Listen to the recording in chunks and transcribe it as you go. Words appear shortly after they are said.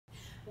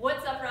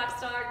What's up,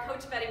 Rockstar?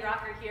 Coach Betty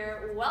Rocker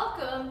here.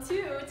 Welcome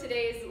to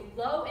today's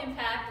low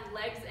impact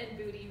legs and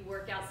booty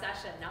workout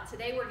session. Now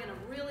today we're gonna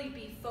really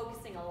be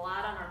focusing a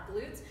lot on our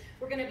glutes.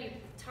 We're gonna be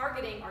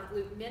targeting our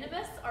glute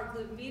minimus, our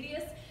glute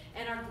medius,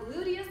 and our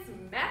gluteus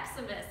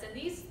maximus. And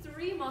these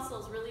three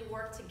muscles really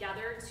work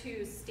together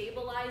to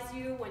stabilize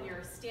you when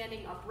you're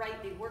standing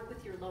upright. They work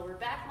with your lower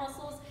back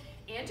muscles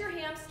and your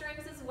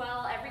hamstrings as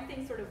well.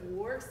 Everything sort of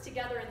works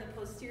together in the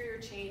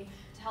posterior chain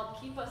to help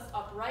keep us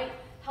upright,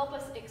 help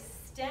us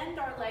extend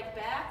our leg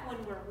back when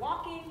we're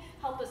walking,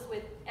 help us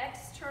with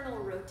external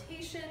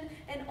rotation,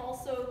 and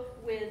also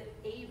with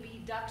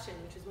abduction,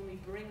 which is when we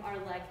bring our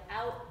leg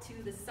out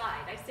to the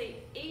side. I say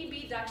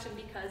abduction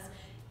because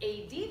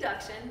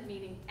adduction,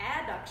 meaning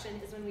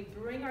adduction, is when we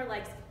bring our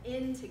legs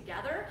in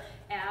together.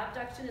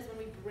 Abduction is when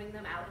we bring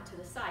them out into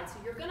the side. So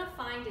you're gonna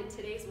find in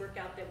today's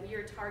workout that we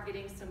are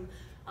targeting some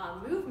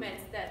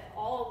movements that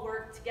all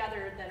work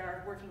together, that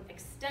are working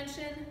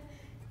extension,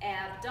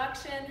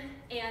 abduction,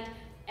 and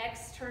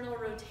external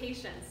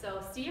rotation. So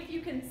see if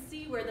you can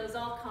see where those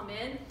all come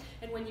in.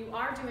 And when you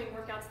are doing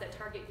workouts that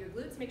target your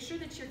glutes, make sure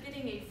that you're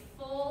getting a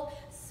full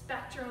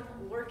spectrum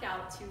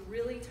workout to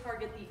really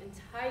target the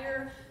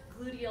entire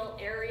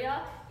gluteal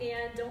area.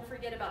 And don't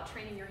forget about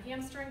training your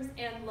hamstrings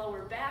and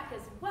lower back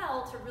as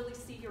well to really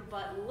see your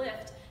butt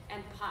lift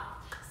and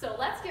pop. So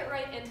let's get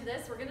right into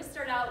this. We're gonna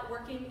start out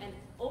working and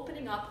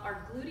opening up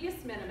our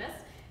gluteus minimus.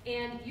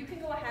 And you can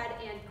go ahead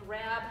and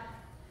grab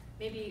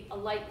maybe a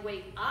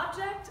lightweight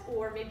object,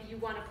 or maybe you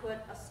want to put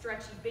a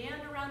stretchy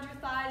band around your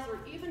thighs, or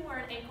even wear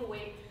an ankle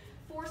weight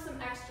for some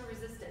extra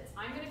resistance.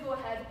 I'm going to go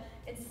ahead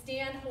and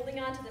stand holding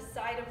on to the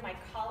side of my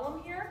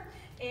column here,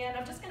 and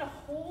I'm just going to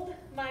hold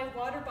my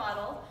water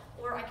bottle,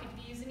 or I could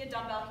be using a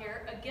dumbbell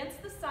here,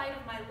 against the side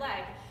of my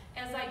leg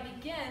as I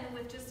begin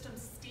with just some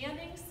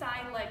standing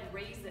side leg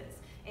raises.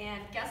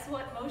 And guess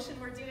what motion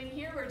we're doing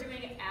here? We're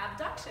doing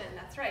abduction.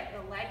 That's right,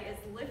 the leg is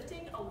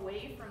lifting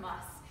away from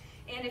us.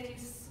 And if you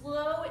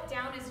slow it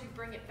down as you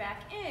bring it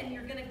back in,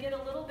 you're gonna get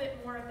a little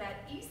bit more of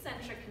that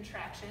eccentric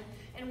contraction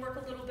and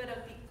work a little bit of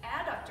the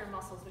adductor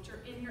muscles, which are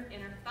in your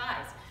inner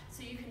thighs.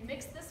 So you can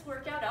mix this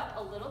workout up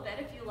a little bit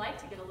if you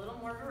like to get a little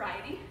more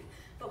variety,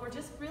 but we're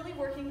just really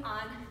working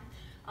on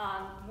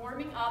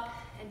warming up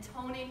and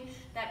toning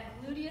that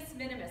gluteus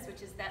minimus,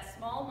 which is that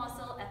small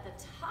muscle at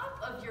the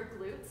top of your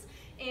glutes.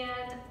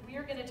 And we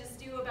are gonna just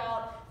do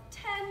about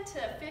 10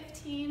 to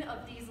 15 of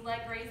these leg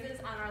raises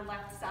on our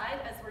left side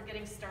as we're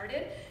getting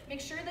started.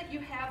 Make sure that you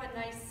have a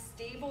nice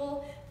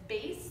stable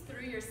base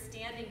through your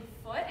standing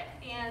foot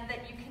and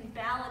that you can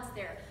balance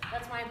there.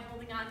 That's why I'm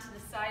holding on to the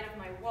side of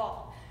my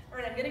wall. All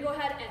right, I'm gonna go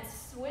ahead and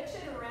switch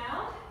it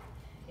around,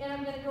 and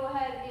I'm gonna go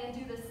ahead and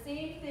do the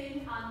same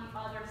thing on the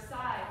other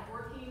side,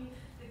 working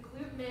the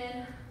glute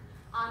min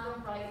on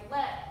the right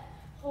leg,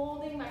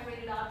 holding my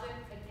weighted object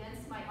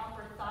against my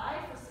upper thigh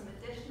for some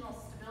additional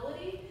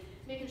stability,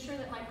 making sure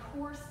that my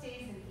core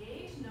stays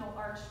engaged, no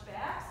arched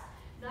backs,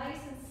 nice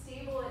and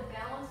stable and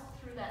balanced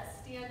through that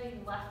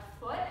standing left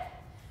foot.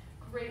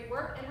 Great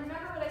work. And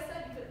remember what I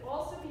said, you could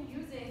also be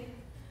using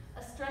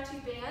a stretchy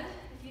band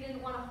if you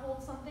didn't want to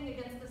hold something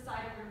against the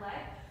side of your leg,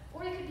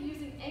 or you could be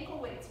using ankle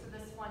weights for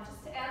this one,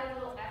 just to add a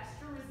little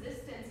extra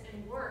resistance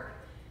and work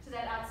to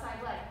that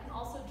outside leg. You can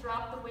also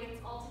drop the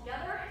weights all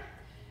together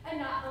and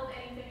not hold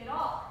anything at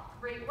all.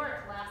 Great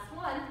work. Last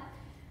one.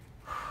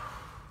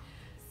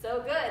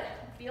 So good.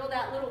 Feel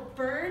that little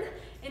burn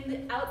in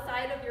the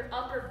outside of your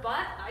upper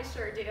butt? I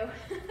sure do.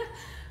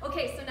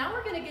 Okay, so now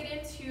we're gonna get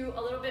into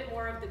a little bit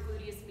more of the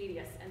gluteus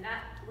medius, and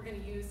that we're gonna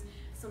use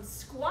some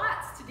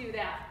squats to do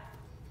that.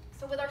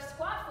 So with our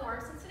squat form,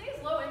 since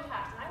today's low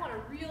impact, and I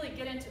wanna really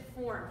get into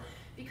form,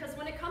 because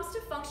when it comes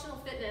to functional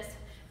fitness,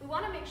 we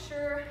wanna make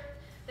sure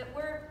that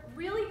we're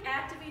really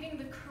activating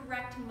the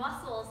correct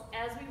muscles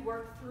as we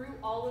work through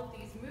all of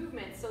these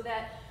movements so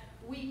that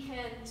we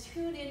can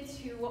tune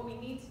into what we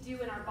need to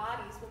do in our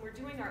bodies when we're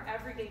doing our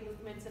everyday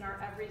movements in our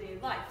everyday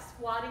life.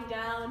 Squatting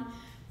down,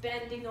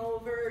 bending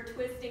over,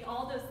 twisting,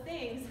 all those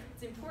things,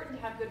 it's important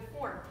to have good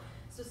form.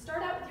 So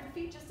start out with your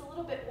feet just a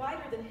little bit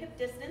wider than hip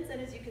distance, and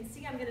as you can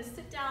see, I'm gonna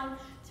sit down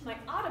to my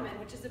ottoman,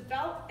 which is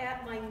about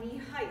at my knee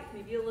height,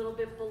 maybe a little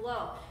bit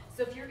below.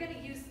 So if you're gonna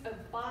use a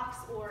box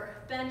or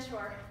bench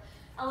or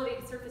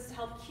elevated surface to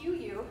help cue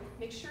you,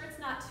 make sure it's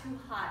not too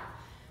high.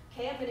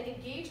 Okay, I'm gonna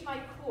engage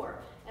my core,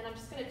 and I'm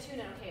just gonna tune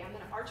in. Okay, I'm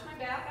gonna arch my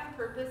back on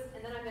purpose,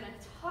 and then I'm gonna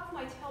tuck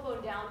my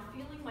tailbone down,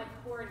 feeling my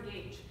core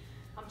engage.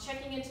 I'm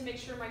checking in to make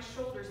sure my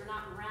shoulders are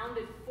not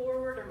rounded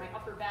forward or my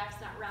upper back's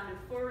not rounded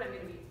forward. I'm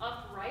gonna be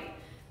upright,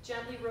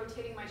 gently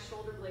rotating my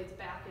shoulder blades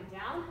back and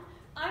down.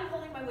 I'm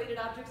holding my weighted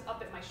objects up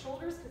at my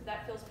shoulders because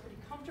that feels pretty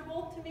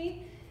comfortable to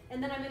me.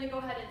 And then I'm gonna go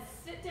ahead and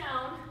sit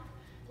down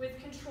with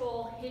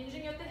control,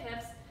 hinging at the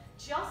hips,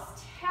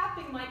 just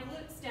tapping my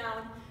glutes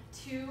down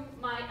to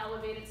my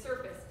elevated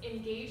surface,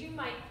 engaging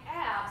my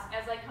abs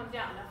as I come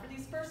down. Now for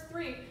these first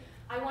three,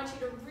 I want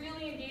you to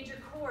really engage your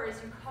core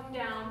as you come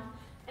down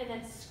and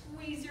then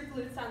squeeze your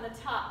glutes on the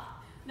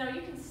top. Now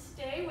you can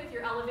stay with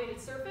your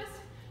elevated surface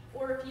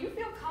Or if you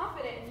feel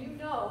confident and you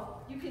know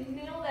you can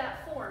nail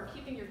that form,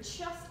 keeping your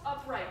chest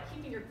upright,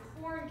 keeping your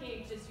core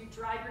engaged as you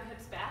drive your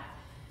hips back,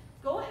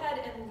 go ahead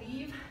and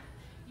leave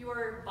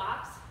your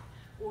box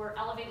or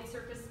elevated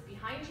surface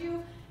behind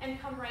you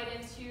and come right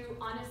into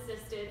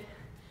unassisted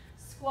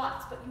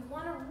squats. But you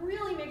want to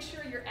really make sure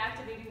you're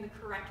activating the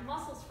correct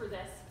muscles for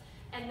this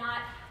and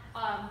not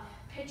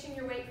pitching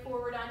your weight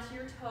forward onto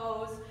your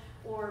toes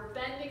or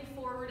bending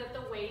forward at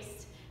the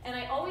waist. And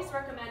I always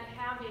recommend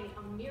having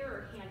a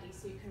mirror handy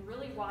so you can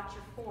really watch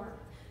your form.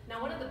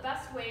 Now, one of the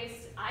best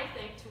ways, I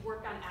think, to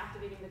work on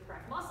activating the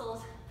correct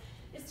muscles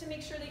is to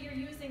make sure that you're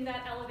using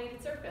that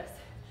elevated surface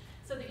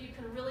so that you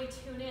can really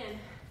tune in.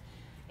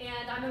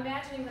 And I'm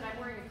imagining that I'm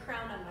wearing a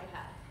crown on my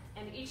head.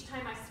 And each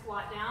time I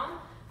squat down,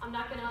 I'm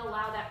not going to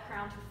allow that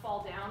crown to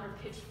fall down or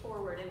pitch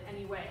forward in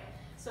any way.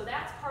 So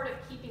that's part of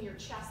keeping your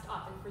chest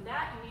up. And for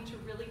that, you need to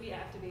really be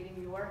activating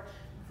your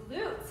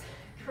glutes.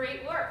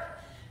 Great work.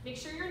 Make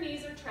sure your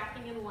knees are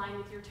tracking in line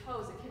with your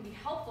toes. It can be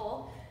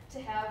helpful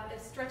to have a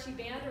stretchy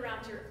band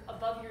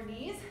above your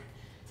knees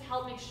to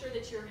help make sure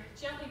that you're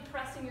gently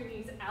pressing your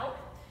knees out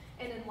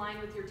and in line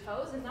with your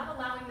toes and not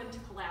allowing them to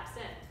collapse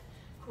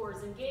in. Core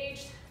is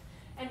engaged,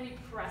 and we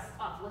press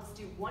up. Let's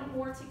do one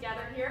more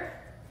together here.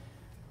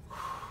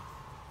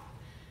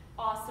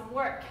 Awesome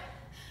work.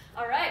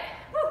 All right.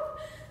 Woo.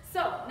 So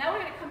now we're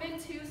going to come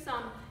into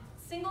some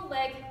single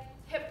leg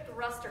hip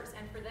thrusters,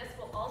 and for this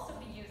we'll also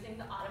be using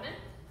the ottoman,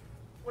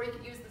 or you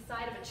could use the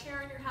side of a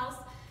chair in your house,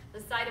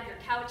 the side of your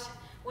couch,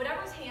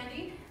 whatever's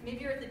handy.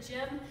 Maybe you're at the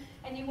gym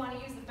and you want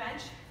to use the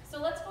bench. So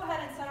let's go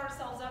ahead and set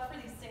ourselves up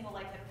for these single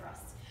leg hip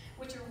thrusts,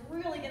 which are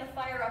really going to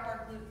fire up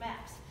our glute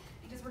max,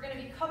 because we're going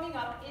to be coming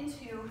up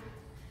into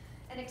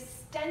an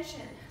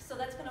extension. So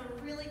that's going to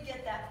really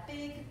get that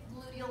big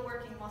gluteal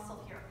working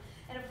muscle here.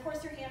 And of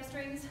course your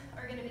hamstrings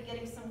are going to be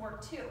getting some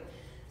work too.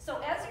 So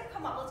as you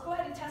come up, let's go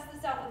ahead and test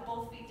this out with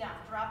both feet down.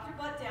 Drop your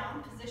butt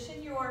down,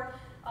 position your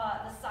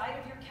the side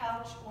of your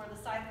couch or the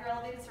side of your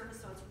elevated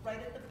surface so it's right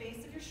at the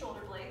base of your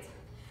shoulder blades.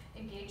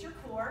 Engage your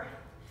core.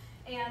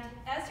 And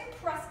as you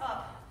press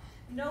up,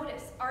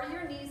 notice, are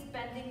your knees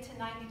bending to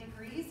 90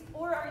 degrees,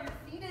 or are your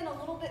feet in a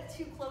little bit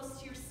too close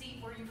to your seat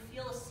where you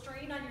feel a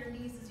strain on your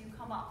knees as you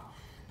come up?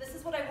 This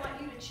is what I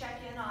want you to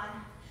check in on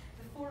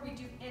before we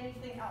do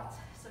anything else.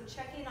 So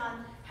check in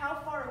on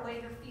how far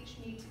away your feet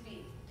need to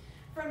be.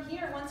 From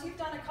here, once you've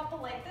done a couple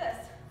like this,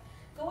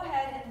 go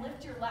ahead and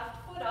lift your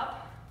left foot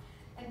up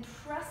and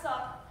press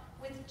up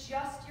with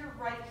just your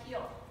right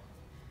heel.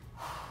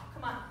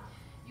 Come on,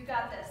 you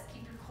got this.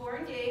 Keep your core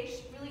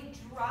engaged, really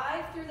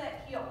drive through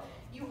that heel.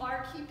 You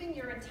are keeping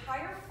your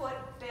entire foot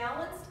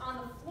balanced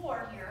on the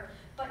floor here,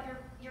 but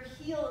your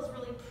heel is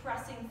really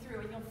pressing through,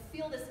 and you'll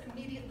feel this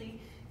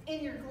immediately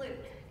in your glute.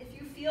 If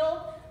you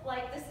feel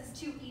like this is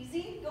too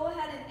easy, go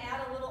ahead and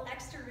add a little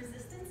extra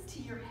resistance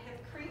to your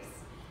hip crease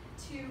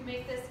to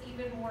make this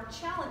even more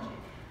challenging.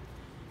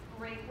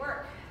 Great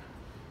work.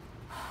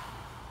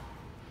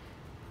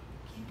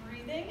 Keep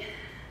breathing.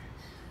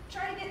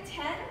 Try to get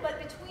 10, but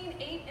between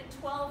 8 and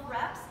 12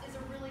 reps is a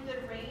really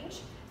good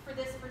range for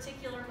this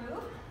particular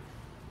move.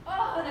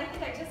 Oh, and I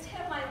think I just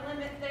hit my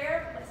limit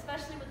there,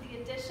 especially with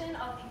the addition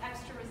of the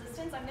extra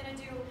resistance. I'm going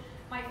to do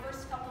my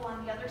first couple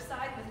on the other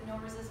side with no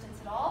resistance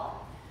at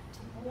all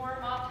to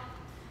warm up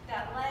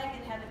that leg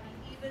and have it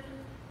be even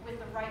with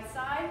the right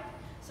side.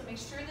 So make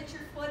sure that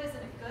your foot is in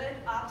a good,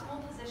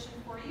 optimal position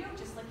for you,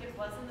 just like it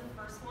was in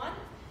the first one.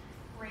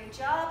 Great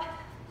job.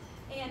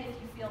 And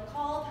if you feel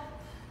called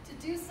to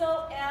do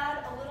so,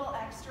 add a little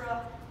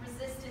extra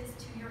resistance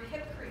to your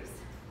hip crease.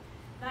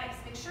 Nice.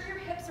 Make sure your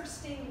hips are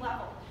staying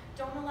level.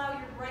 Don't allow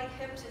your right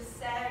hip to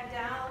sag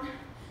down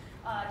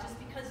just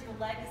because your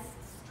leg is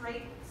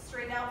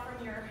straight out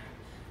from your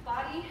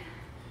body.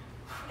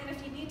 And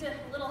if you need a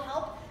little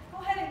help, go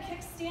ahead and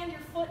kickstand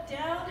your foot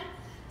down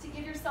to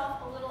give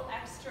yourself a little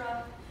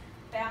extra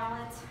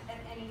balance at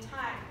any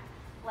time.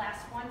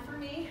 Last one for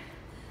me.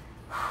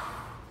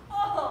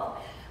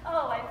 Oh,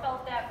 I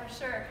felt that for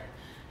sure.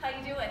 How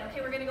you doing?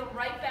 Okay, we're gonna go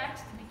right back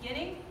to the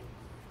beginning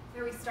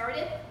where we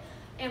started,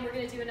 and we're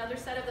gonna do another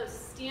set of those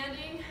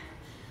standing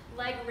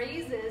leg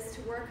raises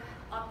to work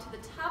up to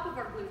the top of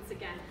our glutes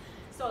again.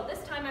 So this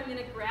time I'm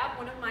gonna grab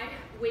one of my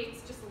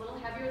weights, just a little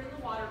heavier than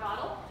the water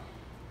bottle,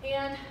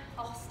 and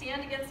I'll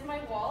stand against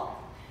my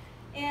wall,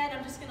 and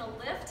I'm just gonna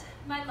lift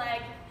my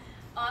leg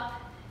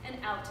up and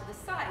out to the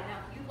side. Now,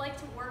 if you'd like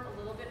to work a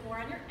little bit more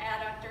on your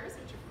adductors,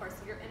 which of course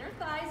are your inner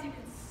thighs, you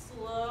can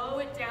slow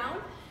it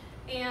down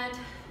and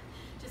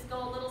just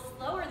go a little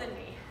slower than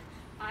me.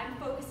 I'm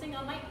focusing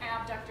on my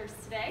abductors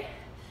today.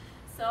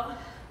 So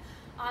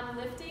I'm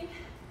lifting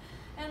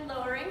and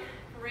lowering.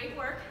 Great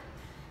work.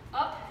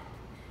 Up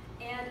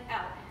and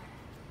out.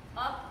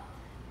 Up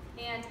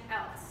and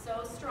out.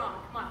 So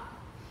strong. Come on.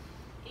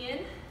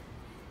 In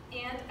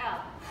and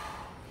out.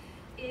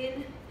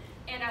 In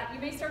and out.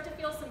 You may start to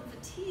feel some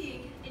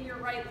fatigue in your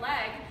right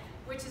leg,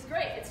 which is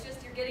great. It's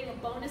just you're getting a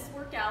bonus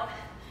workout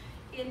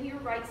in your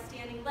right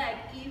standing leg,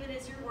 even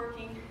as you're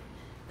working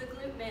the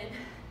glute med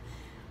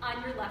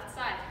on your left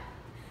side.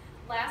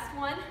 Last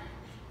one.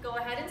 Go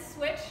ahead and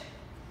switch.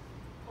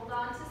 Hold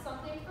on to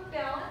something for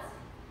balance.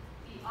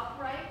 Be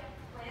upright,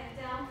 plant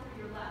down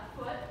through your left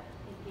foot,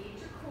 engage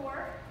your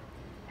core,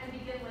 and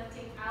begin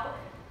lifting out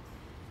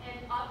and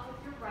up with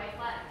your right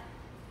leg.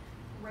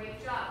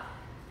 Great job.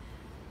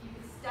 You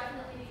can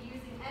definitely be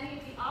using any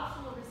of the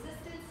optional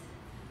resistance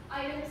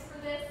items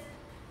for this,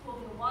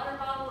 holding a water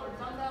bottle or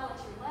dumbbell at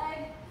your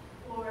leg,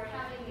 or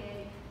having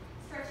a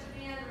stretchy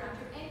band around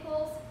your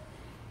ankles,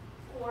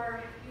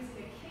 or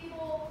using a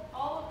cable.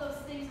 All of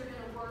those things are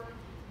going to work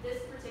this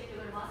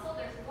particular muscle.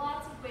 There's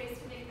lots of ways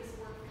to make this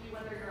work for you,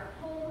 whether you're at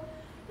home,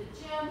 the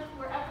gym,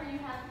 wherever you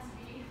happen to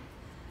be.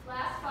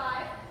 Last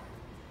 5,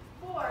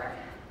 4,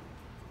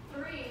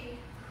 3,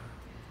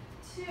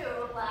 2,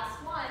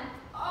 last 1.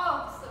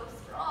 Oh, so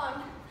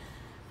strong.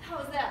 How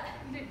was that?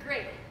 You did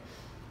great.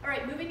 All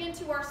right, moving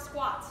into our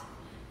squats.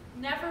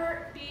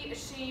 Never be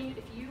ashamed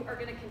if you are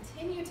going to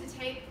continue to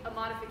take a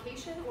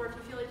modification, or if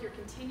you feel like you're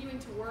continuing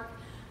to work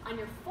on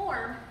your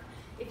form.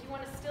 If you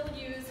want to still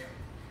use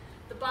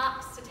the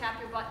box to tap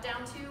your butt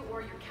down to,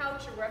 or your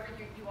couch, or wherever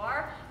you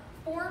are,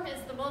 form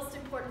is the most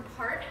important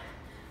part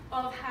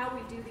of how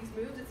we do these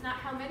moves. It's not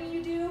how many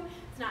you do,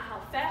 it's not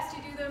how fast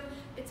you do them,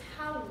 it's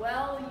how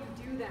well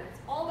you do them. It's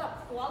all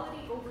about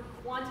quality over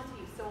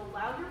quantity. So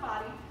allow your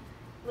body,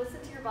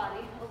 listen to your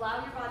body,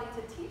 allow your body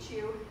to teach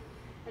you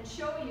and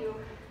show you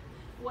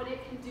what it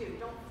can do.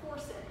 Don't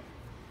force it.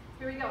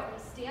 Here we go. I'm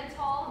going to stand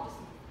tall. I'm just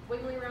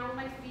wiggling around with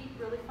my feet,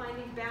 really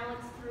finding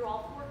balance through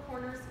all 4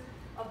 corners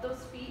of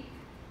those feet.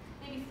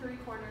 Maybe 3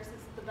 corners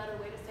is the better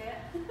way to say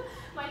it.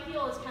 My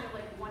heel is kind of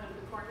like one of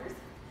the corners.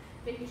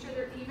 Making sure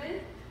they're even,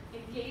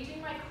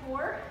 engaging my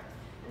core,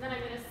 and then I'm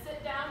going to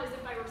sit down as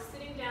if I were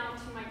sitting down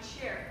to my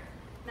chair.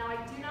 Now I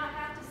do not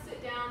have to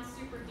sit down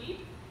super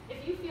deep.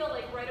 If you feel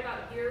like right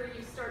about here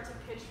you start to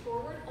pitch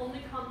forward,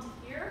 only come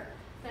to here,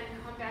 then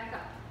come back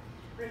up.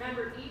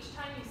 Remember, each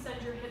time you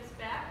send your hips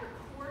back, your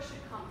core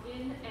should come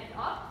in and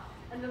up.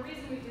 And the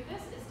reason we do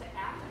this is to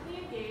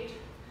actively engage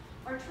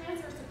our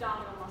transverse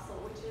abdominal muscle,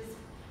 which is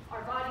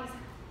our body's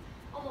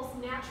almost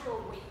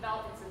natural weight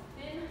belt. It's a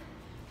thin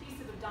piece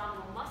of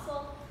abdominal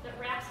muscle that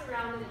wraps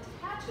around and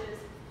attaches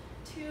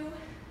to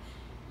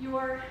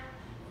your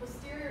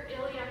posterior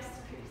iliac,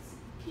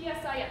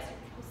 PSIS,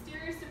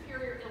 posterior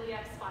superior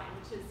iliac spine,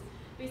 which is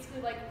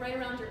basically like right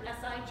around your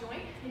SI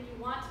joint. And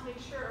you want to make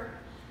sure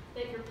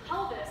that your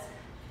pelvis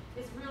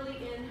is really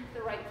in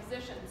the right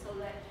position so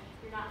that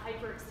you're not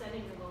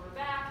hyperextending your lower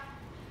back.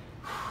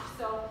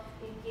 So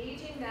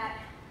engaging that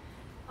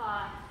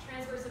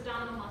transverse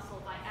abdominal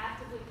muscle by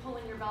actively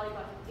pulling your belly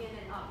button in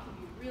and up can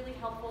be really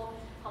helpful,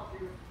 help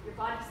your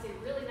body stay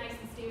really nice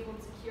and stable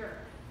and secure.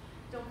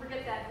 Don't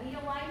forget that knee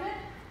alignment.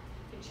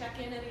 You can check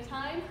in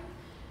anytime.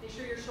 Make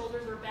sure your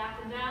shoulders are back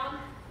and down.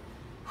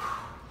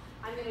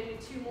 I'm going to do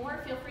 2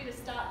 more. Feel free to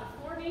stop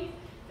before me.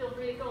 Feel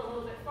free to go a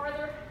little bit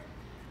farther.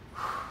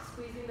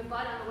 Squeezing the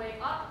butt on the way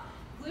up.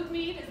 Glute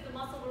med is the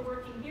muscle we're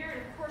working here,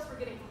 and of course we're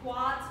getting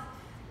quads,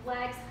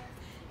 legs,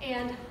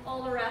 and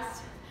all the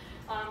rest.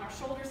 Our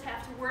shoulders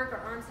have to work, our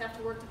arms have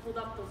to work to hold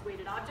up those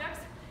weighted objects.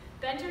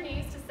 Bend your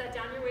knees to set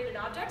down your weighted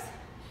objects,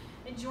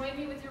 and join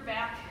me with your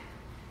back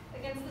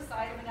against the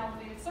side of an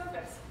elevated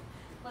surface.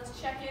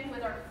 Let's check in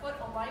with our foot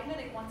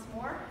alignment once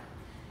more.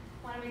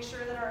 Want to make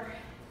sure that our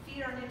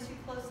feet aren't in too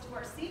close to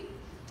our seat.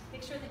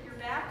 Make sure that your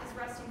back is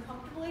resting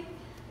comfortably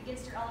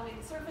against your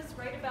elevated surface,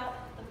 right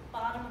about the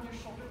bottom of your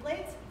shoulder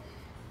blades.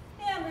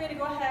 And we're going to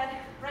go ahead,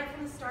 right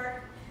from the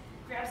start,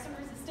 grab some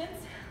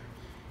resistance,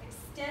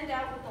 extend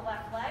out with the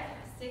left leg,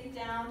 sink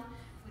down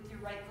with your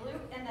right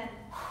glute, and then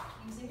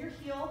using your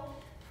heel,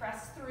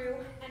 press through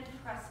and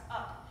press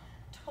up.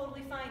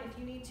 Totally fine if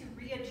you need to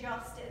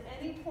readjust at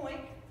any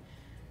point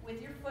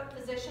with your foot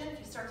position. If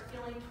you start to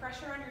feeling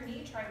pressure on your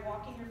knee, try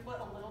walking your foot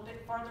a little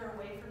bit farther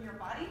away from your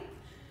body.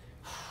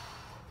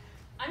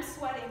 I'm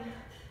sweating.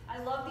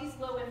 I love these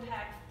low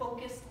impact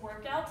focused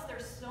workouts. They're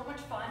so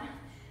much fun,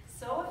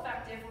 so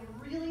effective.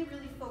 We're really,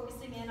 really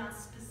focusing in on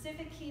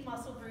specific key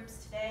muscle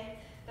groups today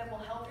that will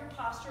help your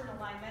posture and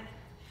alignment.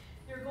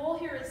 Your goal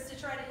here is to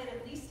try to hit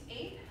at least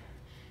 8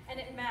 and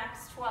at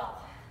max 12.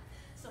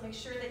 So make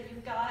sure that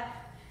you've got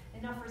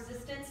enough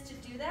resistance to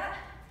do that.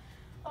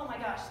 Oh my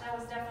gosh, that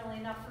was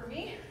definitely enough for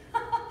me.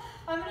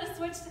 I'm going to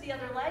switch to the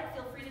other leg.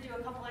 Feel free to do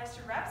a couple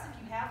extra reps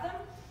if you have them.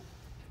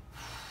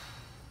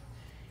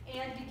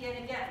 And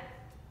begin again.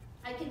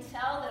 I can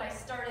tell that I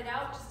started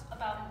out just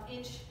about an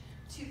inch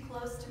too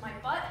close to my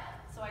butt,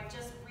 so I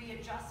just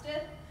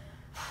readjusted.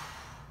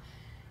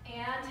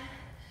 And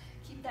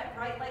keep that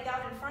right leg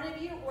out in front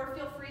of you, or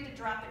feel free to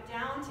drop it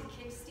down to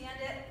kickstand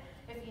it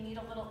if you need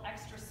a little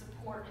extra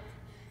support.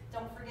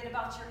 Don't forget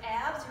about your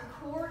abs, your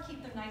core,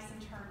 keep them nice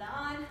and turned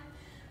on.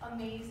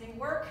 Amazing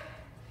work.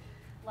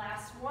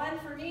 Last one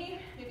for me,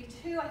 maybe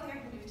 2, I think I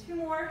can do 2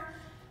 more.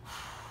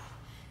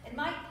 And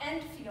my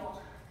end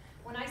feel,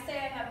 when I say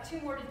I have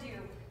 2 more to do,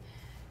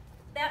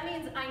 that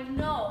means I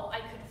know I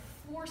could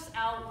force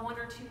out 1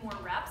 or 2 more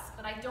reps,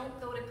 but I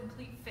don't go to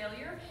complete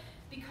failure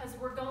because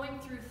we're going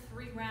through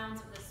 3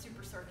 rounds of this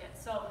super circuit.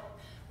 So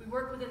We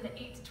work within the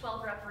 8 to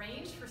 12 rep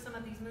range for some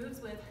of these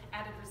moves with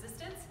added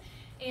resistance,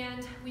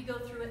 and we go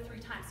through it 3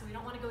 times. So we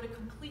don't want to go to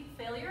complete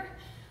failure.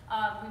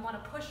 We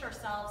want to push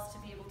ourselves to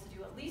be able to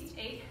do at least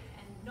 8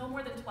 and no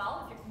more than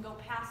 12. If you can go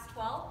past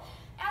 12,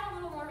 add a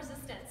little more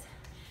resistance.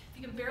 If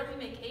you can barely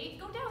make 8,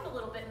 go down a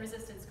little bit in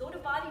resistance. Go to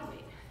body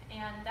weight,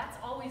 and that's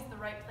always the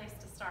right place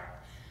to start.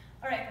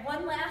 All right,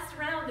 one last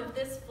round of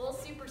this full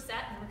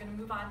superset, and we're going to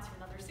move on to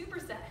another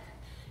superset.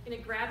 I'm going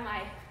to grab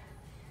my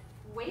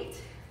weight,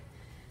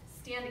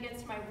 stand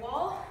against my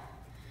wall,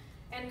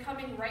 and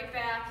coming right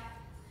back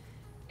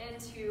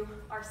into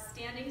our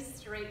standing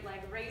straight leg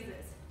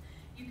raises.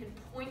 You can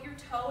point your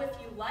toe if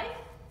you like.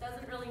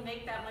 Doesn't really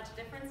make that much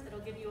difference. It'll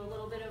give you a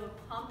little bit of a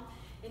pump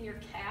in your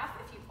calf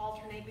if you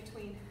alternate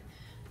between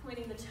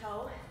pointing the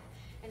toe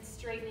and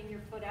straightening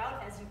your foot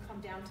out as you come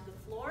down to the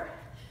floor.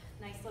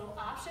 Nice little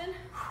option.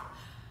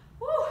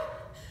 Woo!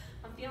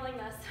 I'm feeling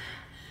this.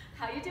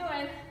 How you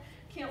doing?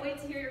 Can't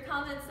wait to hear your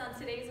comments on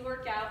today's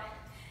workout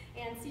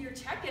and see your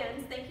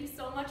check-ins. Thank you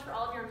so much for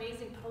all of your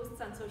amazing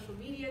posts on social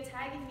media,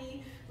 tagging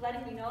me,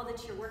 letting me know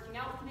that you're working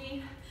out with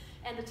me,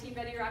 and the Team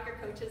Betty Rocker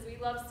coaches. We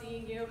love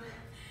seeing you.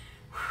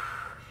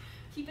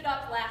 Keep it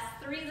up.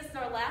 Last 3. This is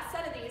our last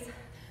set of these.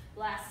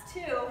 Last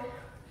 2.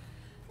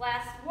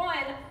 Last 1.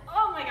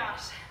 Oh my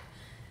gosh.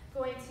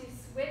 Going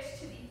to switch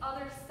to the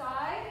other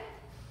side.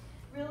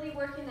 Really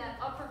working that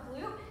upper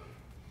glute.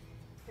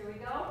 Here we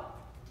go.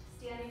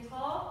 Standing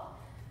tall,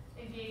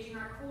 engaging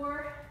our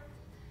core,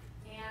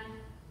 and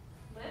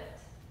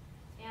lift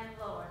and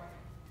lower.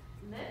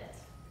 Lift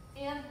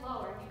and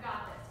lower. You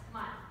got this.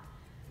 Come on.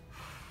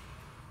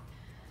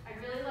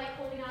 I really like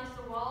holding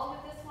onto the wall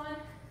with this one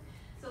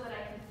so that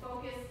I can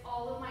focus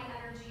all of my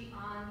energy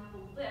on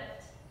the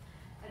lift.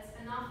 That's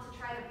enough to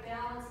try to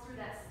balance through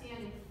that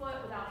standing foot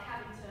without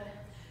having to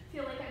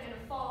feel like I'm going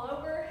to fall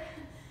over.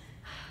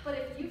 But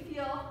if you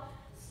feel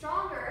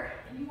stronger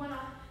and you want to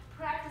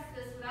practice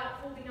this without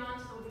holding on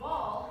to the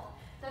wall,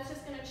 that's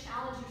just going to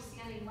challenge your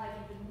standing leg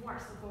even more.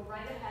 So go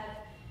right ahead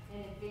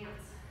and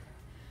advance.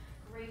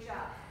 Great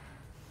job.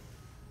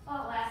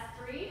 Oh, last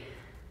 3,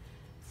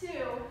 2,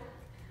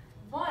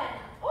 1.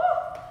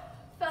 Ooh,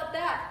 felt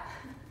that.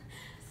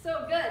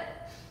 So good.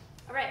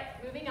 All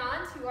right, moving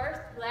on to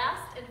our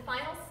last and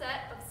final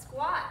set of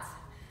squats.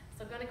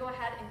 So I'm going to go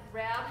ahead and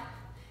grab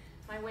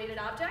my weighted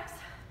objects.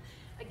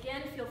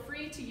 Again, feel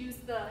free to use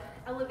the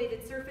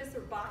elevated surface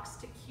or box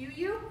to cue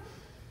you.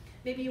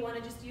 Maybe you want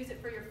to just use it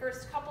for your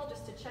first couple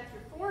just to check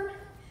your form,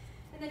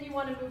 and then you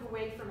want to move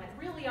away from it.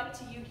 Really up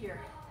to you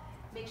here.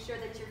 Make sure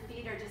that your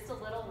feet are just a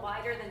little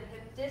wider than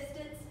hip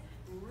distance.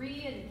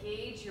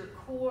 Re-engage your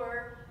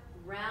core,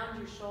 round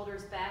your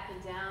shoulders back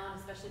and down,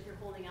 especially if you're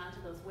holding on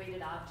to those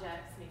weighted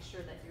objects. Make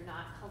sure that you're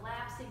not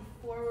collapsing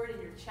forward in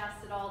your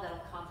chest at all.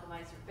 That'll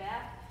compromise your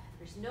back.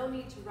 There's no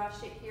need to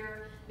rush it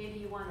here. Maybe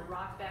you want to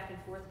rock back and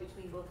forth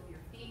between both of your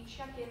feet.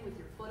 Check in with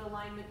your foot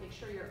alignment. Make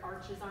sure your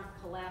arches aren't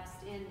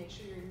collapsed in. Make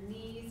sure your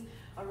knees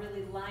are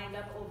really lined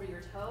up over your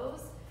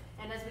toes.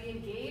 And as we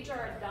engage our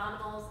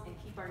abdominals and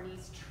keep our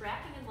knees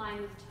tracking in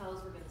line with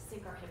toes, we're going to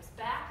sink our hips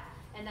back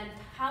and then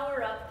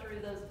power up through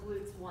those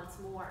glutes once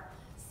more.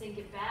 Sink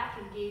it back,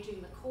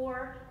 engaging the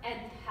core, and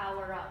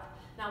power up.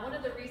 Now, one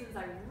of the reasons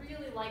I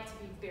really like to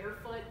be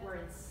barefoot or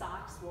in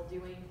socks while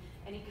doing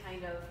any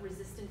kind of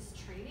resistance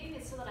training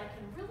is so that I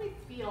can really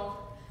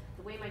feel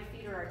the way my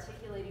feet are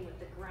articulating with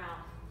the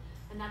ground.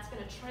 And that's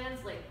going to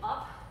translate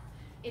up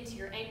into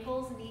your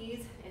ankles,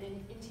 knees, and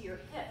into your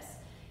hips.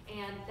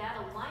 And that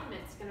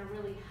alignment is going to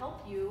really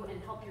help you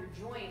and help your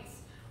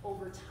joints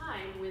over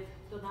time with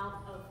the amount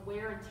of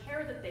wear and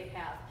tear that they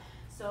have.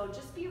 So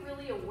just be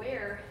really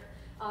aware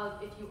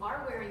of, if you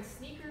are wearing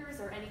sneakers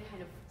or any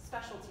kind of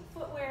specialty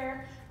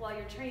footwear while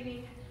you're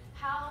training,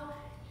 how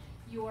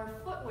your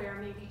footwear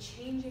may be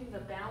changing the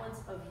balance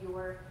of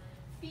your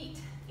feet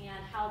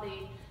and how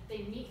they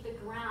meet the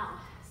ground.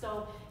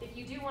 So if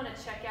you do want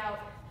to check out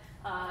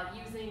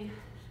using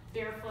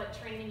barefoot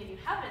training and you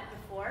haven't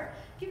before,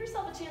 give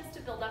yourself a chance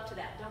to build up to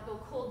that. Don't go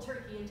cold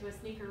turkey into a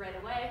sneaker right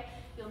away.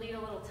 You'll need a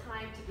little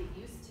time to get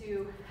used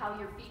to how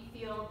your feet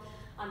feel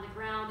on the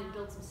ground and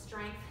build some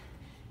strength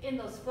in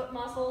those foot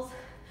muscles.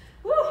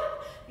 Woo!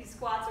 These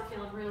squats are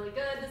feeling really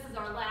good. This is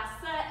our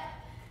last set.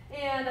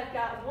 And I've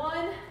got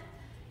 1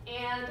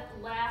 and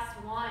last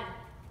one.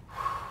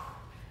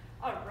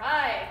 All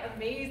right,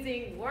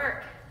 amazing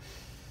work.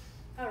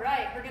 All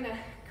right, we're gonna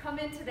come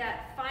into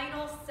that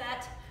final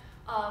set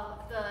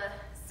of the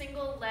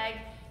single leg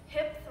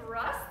hip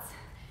thrusts,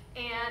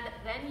 and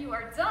then you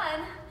are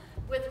done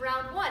with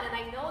round 1. And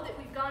I know that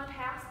we've gone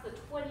past the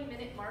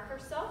 20-minute mark or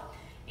so,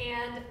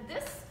 and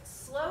this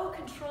slow,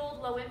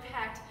 controlled, low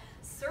impact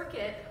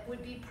circuit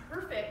would be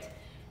perfect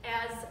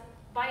as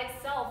by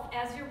itself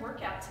as your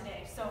workout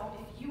today. So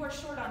if you are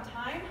short on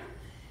time,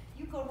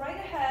 you go right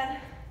ahead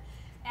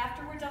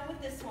after we're done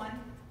with this one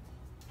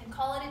and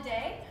call it a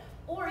day,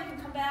 or you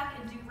can come back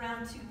and do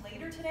round 2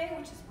 later today,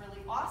 which is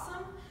really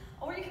awesome,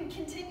 or you can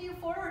continue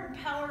forward and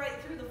power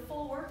right through the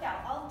full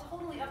workout. All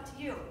totally up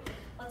to you.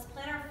 Let's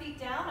plant our feet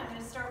down. I'm going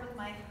to start with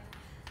my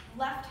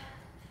left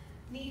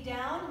knee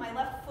down, my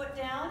left foot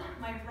down,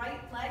 my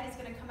right leg is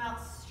gonna come out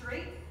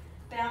straight,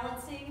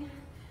 balancing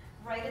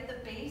right at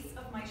the base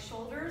of my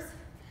shoulders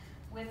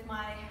with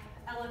my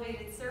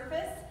elevated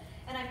surface,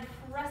 and I'm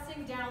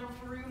pressing down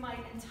through my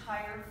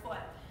entire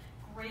foot.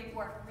 Great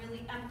work,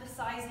 really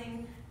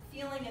emphasizing,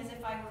 feeling as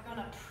if I were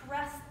gonna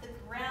press the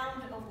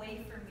ground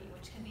away from me,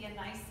 which can be a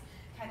nice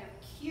kind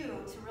of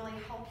cue to really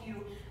help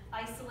you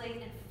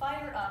isolate and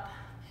fire up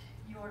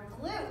your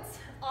glutes.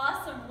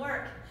 Awesome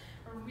work.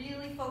 We're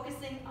really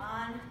focusing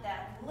on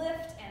that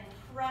lift and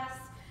press.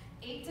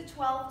 8 to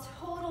 12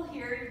 total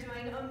here. You're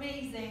doing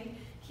amazing.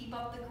 Keep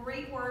up the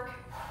great work.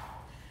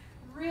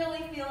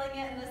 Really feeling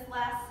it in this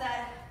last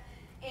set.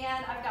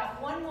 And I've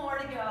got one more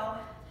to go.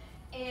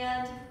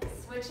 And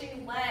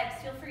switching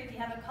legs. Feel free, if you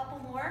have a couple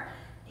more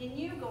in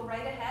you, go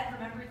right ahead.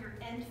 Remember your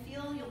end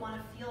feel. You'll want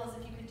to feel as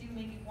if you could do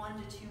maybe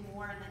 1 to 2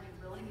 more, and then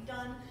you'd really be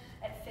done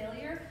at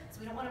failure.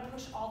 So we don't want to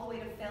push all the way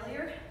to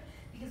failure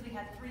because we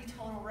had 3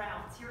 total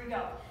rounds. Here we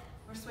go.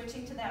 We're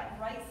switching to that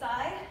right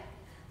side.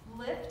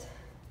 Lift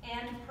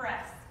and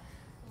press.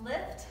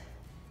 Lift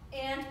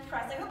and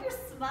press. I hope you're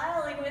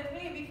smiling with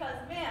me because,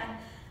 man,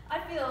 I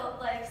feel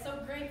like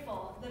so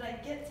grateful that I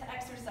get to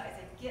exercise,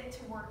 I get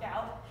to work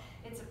out.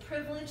 It's a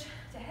privilege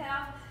to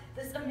have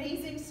this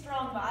amazing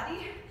strong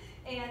body,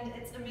 and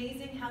it's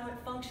amazing how it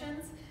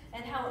functions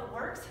and how it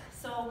works.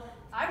 So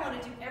I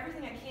want to do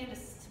everything I can to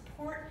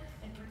support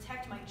and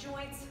protect my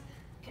joints,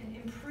 can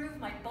improve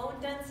my bone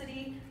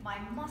density, my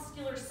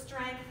muscular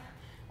strength,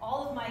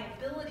 all of my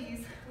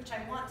abilities, which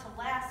I want to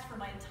last for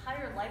my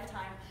entire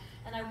lifetime.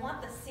 And I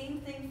want the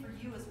same thing for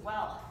you as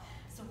well.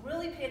 So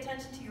really pay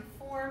attention to your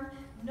form.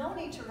 No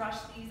need to rush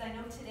these. I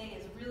know today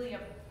is really a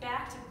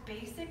back to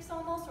basics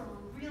almost, where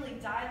we're really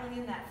dialing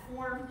in that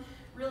form,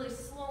 really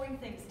slowing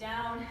things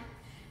down.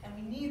 And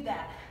we need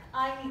that.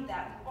 I need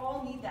that. We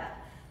all need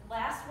that.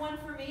 Last one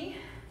for me.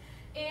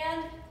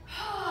 And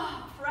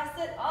press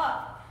it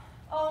up.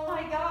 Oh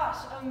my gosh,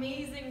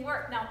 amazing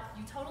work. Now,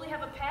 you totally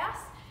have a pass.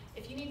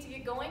 If you need to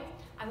get going,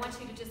 I want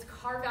you to just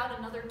carve out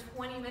another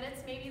 20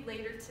 minutes maybe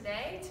later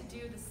today to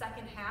do the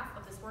second half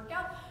of this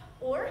workout.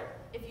 Or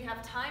if you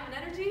have time and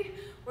energy,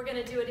 we're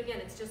gonna do it again.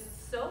 It's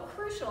just so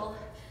crucial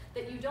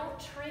that you don't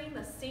train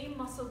the same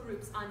muscle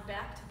groups on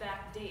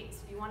back-to-back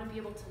days. You wanna be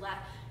able to let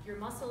your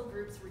muscle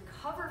groups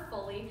recover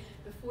fully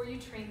before you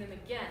train them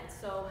again.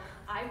 So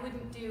I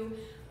wouldn't do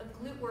a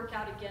glute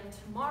workout again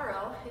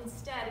tomorrow.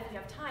 Instead, if you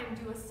have time,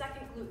 do a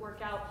second glute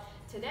workout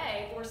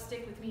today, or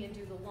stick with me and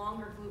do the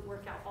longer glute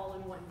workout all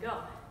in one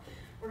go.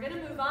 We're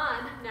gonna move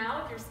on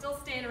now, if you're still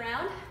staying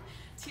around,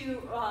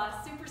 to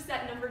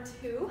superset number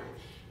 2.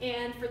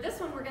 And for this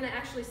one, we're gonna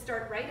actually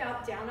start right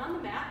out down on the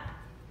mat.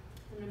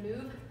 I'm gonna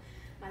move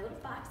my little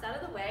box out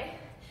of the way.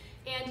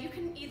 And you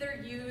can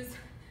either use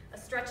a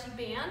stretchy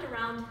band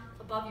around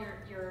above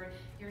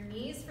your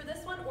knees for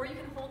this one, or you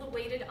can hold a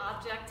weighted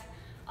object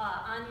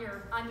on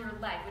your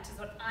leg, which is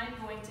what I'm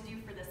going to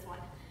do for this one.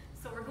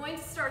 So we're going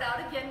to start out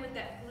again with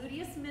that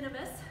gluteus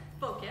minimus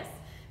focus,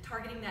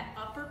 targeting that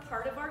upper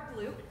part of our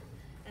glute.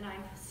 And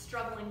I'm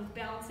struggling with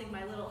balancing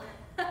my little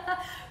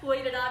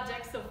weighted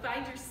object, so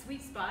find your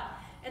sweet spot.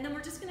 And then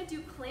we're just gonna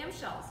do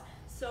clamshells.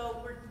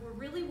 So we're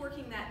really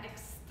working that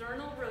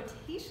external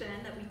rotation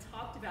that we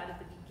talked about at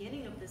the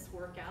beginning of this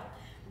workout,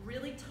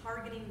 really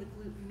targeting the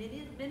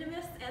glute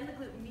minimus and the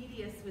glute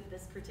medius with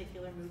this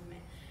particular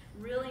movement.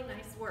 Really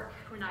nice work.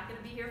 We're not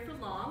gonna be here for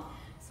long,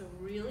 so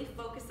really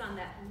focus on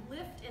that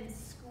lift and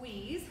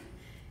squeeze.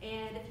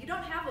 And if you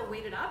don't have a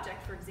weighted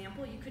object, for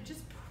example, you could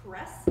just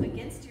press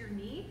against your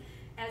knee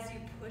as you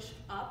push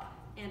up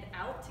and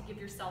out to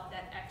give yourself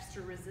that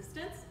extra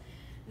resistance.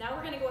 Now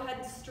we're gonna go ahead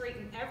and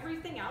straighten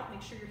everything out.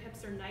 Make sure your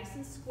hips are nice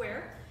and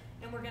square.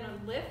 And we're gonna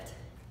lift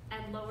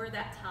and lower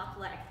that top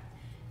leg.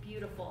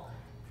 Beautiful.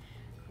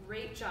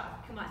 Great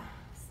job. Come on.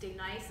 Stay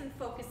nice and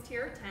focused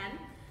here. 10,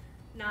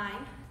 9,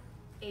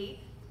 8,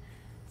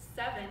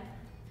 7,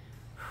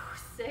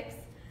 6,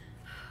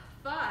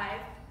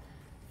 5,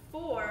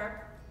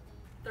 4,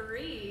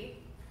 3,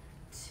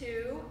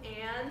 2,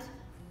 and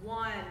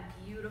 1.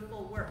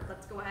 Beautiful work.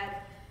 Let's go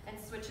ahead and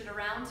switch it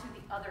around to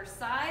the other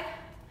side.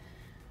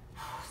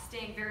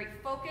 Staying very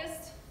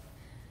focused,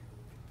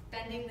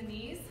 bending the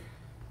knees,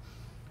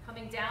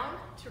 coming down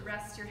to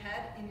rest your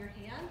head in your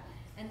hand,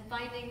 and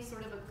finding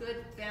sort of a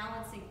good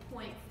balancing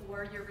point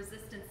for your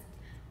resistance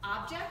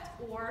object,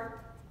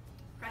 or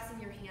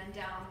pressing your hand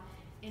down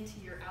into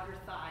your outer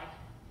thigh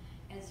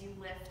as you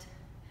lift,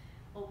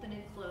 open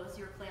and close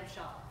your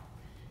clamshell.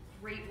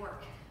 Great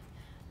work.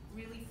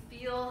 Really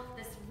feel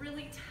this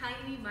really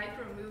tiny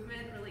micro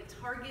movement, really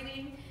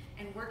targeting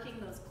and working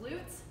those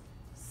glutes.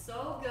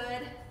 So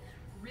good.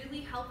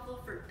 Really helpful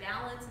for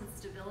balance and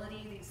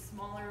stability, these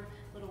smaller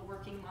little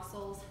working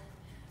muscles.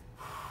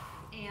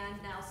 And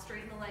now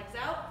straighten the legs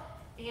out.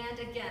 And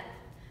again,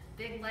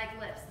 big leg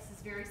lifts. This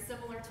is very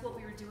similar to what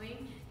we were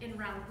doing in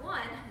round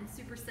 1, in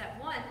superset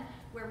 1,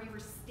 where we were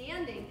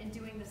standing and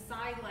doing the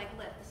side leg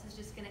lift. This is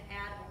just gonna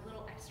add a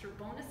little extra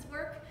bonus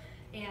work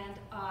and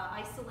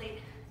isolate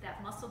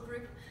that muscle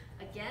group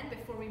again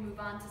before we move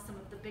on to some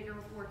of the bigger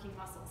working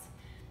muscles.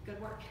 Good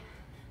work.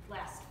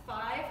 Last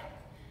 5,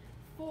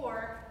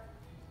 4,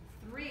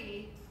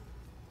 3,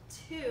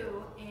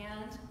 2,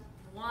 and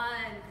 1.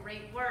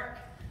 Great work.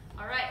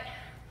 All right.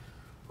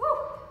 Woo,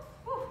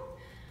 woo.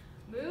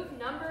 Move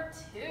number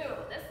 2.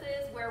 This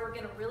is where we're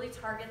going to really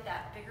target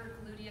that bigger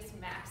gluteus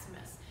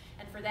maximus.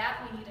 And for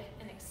that, we need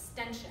an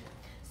extension.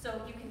 So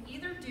you can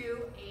either do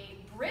a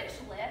bridge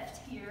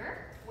lift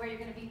here, where you're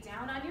going to be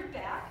down on your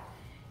back.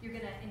 You're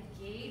going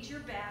to engage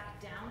your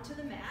back down to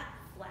the mat,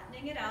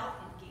 flattening it out,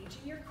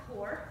 engaging your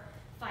core,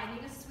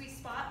 finding a sweet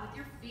spot with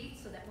your feet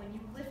so that when you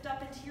lift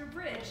up into your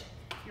bridge,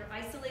 you're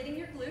isolating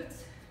your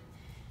glutes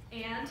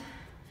and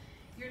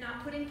you're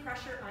not putting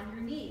pressure on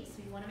your knees.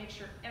 So you want to make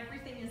sure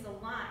everything is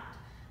aligned.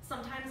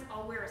 Sometimes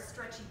I'll wear a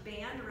stretchy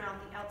band around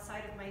the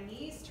outside of my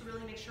knees to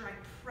really make sure I'm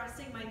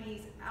pressing my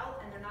knees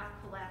out and they're not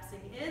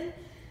collapsing in.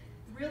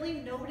 Really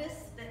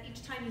notice that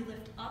each time you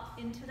lift up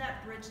into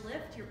that bridge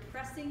lift, you're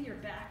pressing your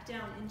back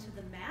down into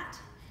the mat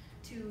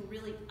to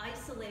really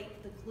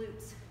isolate the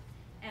glutes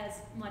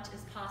as much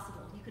as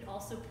possible. You could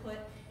also put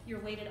your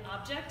weighted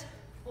object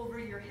over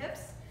your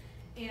hips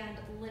and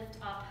lift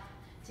up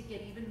to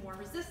get even more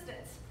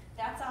resistance.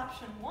 That's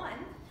option 1.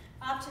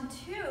 Option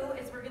 2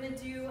 is we're going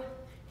to do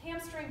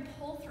hamstring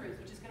pull-throughs,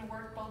 which is going to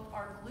work both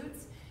our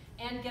glutes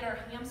and get our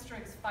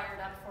hamstrings fired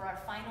up for our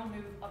final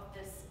move of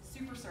this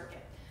super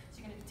circuit. So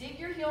you're going to dig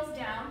your heels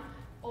down,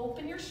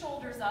 open your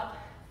shoulders up,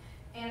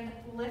 and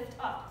lift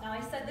up. Now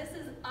I said this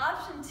is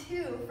option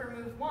 2 for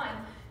move 1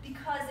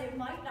 because it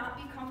might not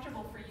be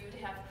comfortable for you to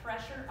have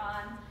pressure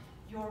on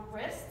your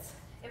wrists.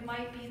 It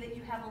might be that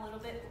you have a little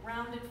bit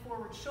rounded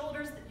forward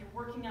shoulders that you're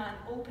working on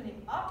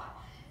opening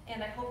up.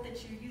 And I hope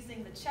that you're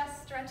using the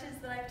chest stretches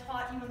that I've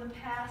taught you in the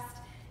past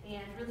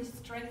and really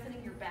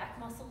strengthening your back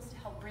muscles to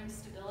help bring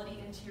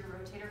stability into your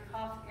rotator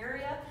cuff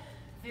area.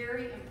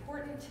 Very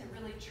important to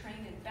really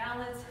train and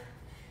balance.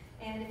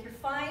 And if you're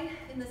fine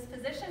in this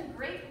position,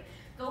 great,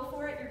 go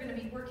for it. You're going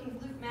to be working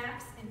glute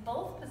max in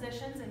both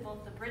positions, in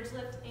both the bridge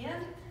lift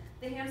and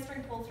the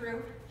hamstring pull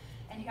through.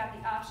 And you have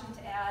the option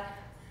to add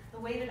the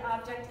weighted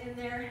object in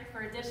there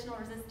for additional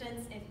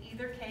resistance in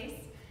either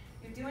case.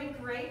 You're doing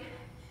great.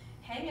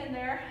 Hang in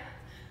there.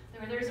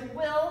 Where there's a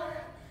will,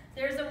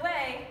 there's a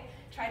way.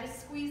 Try to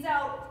squeeze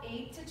out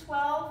 8 to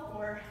 12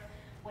 or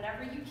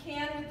whatever you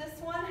can with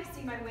this one. I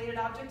see my weighted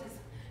object is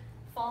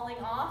falling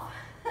off.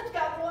 I've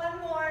got one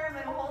more. I'm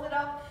going to hold it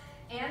up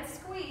and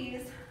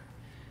squeeze.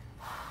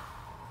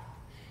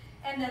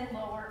 And then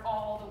lower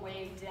all the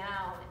way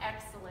down.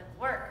 Excellent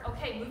work.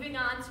 Okay, moving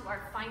on to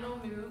our final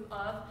move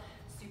of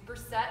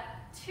Superset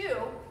 2.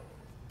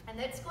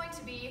 And it's going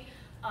to be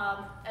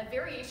a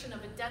variation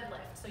of a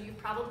deadlift. So you've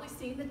probably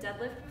seen the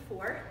deadlift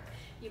before.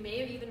 You may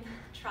have even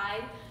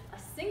tried a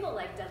single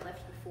leg deadlift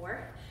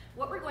before.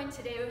 What we're going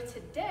to do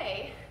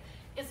today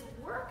is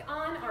work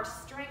on our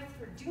strength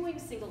for doing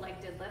single leg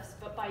deadlifts,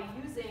 but by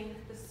using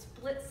the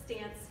split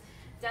stance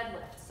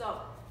deadlift. So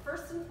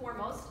first and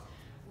foremost,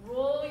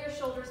 roll your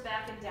shoulders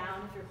back and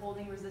down if you're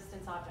holding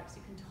resistance objects.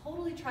 You can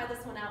totally try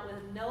this one out with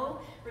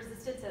no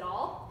resistance at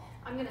all.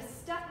 I'm going to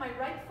step my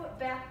right foot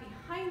back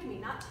behind me,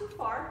 not too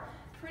far,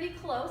 pretty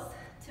close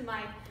to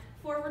my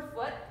forward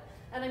foot,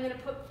 and I'm going to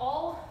put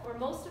all or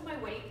most of my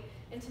weight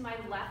into my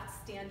left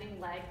standing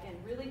leg and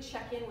really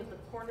check in with the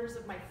corners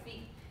of my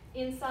feet,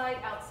 inside,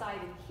 outside,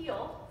 and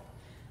heel.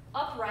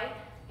 Upright,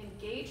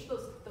 engage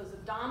those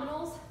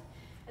abdominals,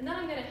 and then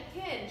I'm going to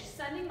hinge,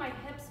 sending my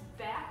hips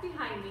back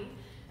behind me,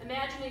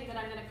 imagining that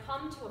I'm going to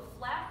come to a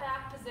flat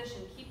back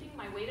position, keeping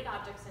my weighted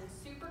objects in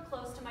super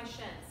close to my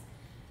shins.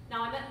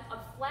 Now I'm at a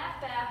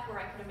flat back where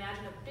I can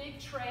imagine a big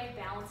tray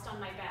balanced on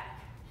my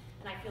back,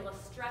 and I feel a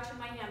stretch in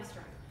my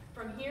hamstring.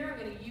 From here, I'm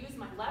going to use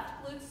my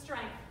left glute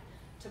strength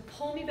to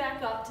pull me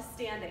back up to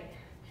standing.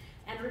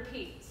 And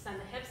repeat, send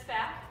the hips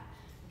back,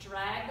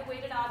 drag the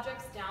weighted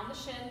objects down the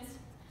shins,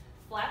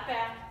 flat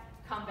back,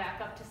 come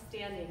back up to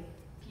standing.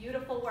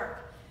 Beautiful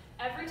work.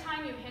 Every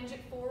time you hinge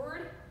it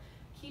forward,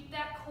 keep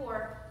that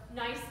core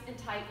nice and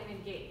tight and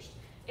engaged.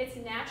 It's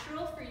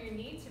natural for your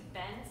knee to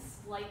bend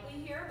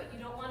slightly here, but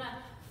you don't want to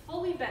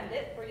fully bend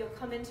it or you'll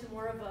come into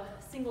more of a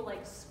single leg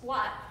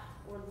squat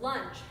or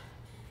lunge.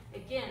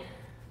 Again,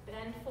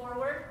 bend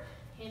forward,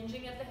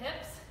 hinging at the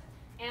hips,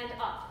 and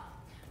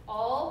up.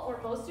 All or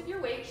most of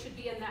your weight should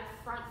be in that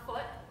front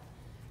foot.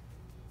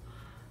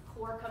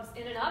 Core comes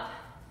in and up.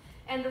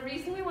 And the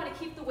reason we want to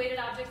keep the weighted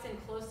objects in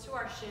close to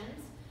our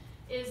shins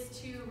is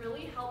to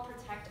really help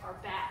protect our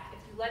back. If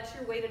you let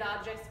your weighted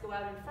objects go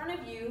out in front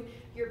of you,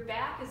 your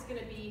back is going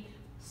to be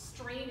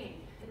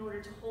straining in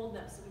order to hold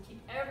them. So we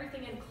keep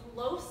everything in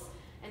close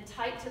and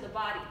tight to the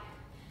body.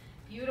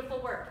 Beautiful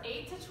work.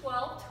 8 to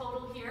 12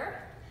 total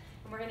here.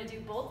 And we're going to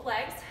do both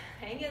legs.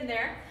 Hang in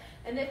there.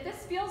 And if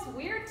this feels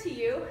weird to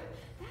you,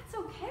 that's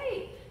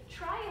okay.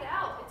 Try it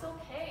out. It's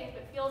okay if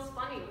it feels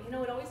funny. You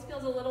know, it always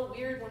feels a little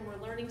weird when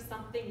we're learning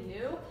something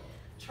new.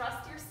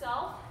 Trust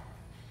yourself.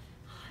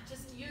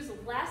 Just use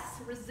less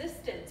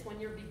resistance when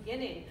you're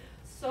beginning.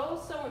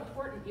 So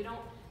important. You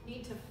don't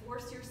need to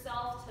force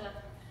yourself to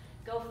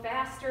Go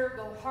faster,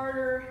 go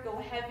harder, go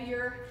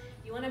heavier.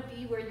 You want to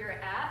be where you're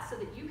at so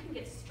that you can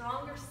get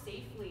stronger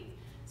safely,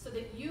 so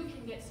that you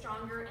can get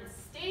stronger and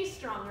stay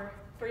stronger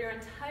for your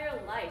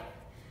entire life.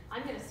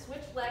 I'm going to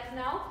switch legs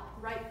now.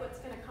 Right foot's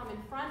going to come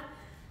in front,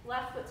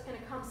 left foot's going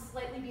to come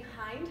slightly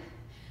behind.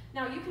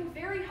 Now you can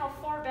vary how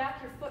far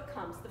back your foot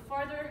comes. The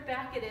farther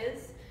back it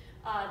is,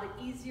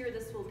 the easier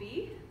this will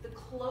be. The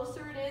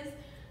closer it is,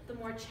 the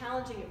more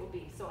challenging it will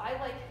be. So I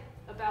like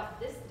about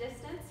this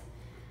distance,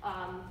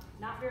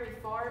 not very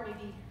far,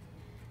 maybe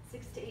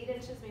 6 to 8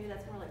 inches, maybe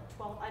that's more like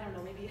 12, I don't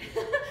know, maybe,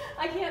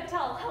 I can't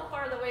tell how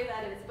far away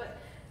that is, but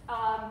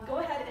go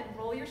ahead and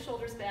roll your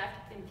shoulders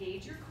back,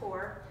 engage your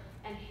core,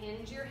 and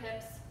hinge your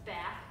hips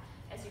back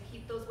as you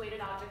keep those weighted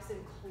objects in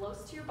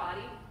close to your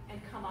body and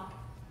come up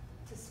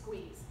to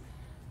squeeze.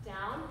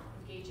 Down,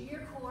 engaging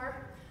your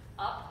core,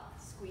 up,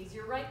 squeeze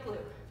your right glute.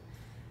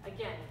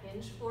 Again,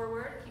 hinge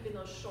forward, keeping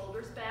those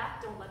shoulders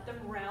back, don't let them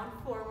round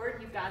forward,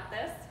 you got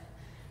this.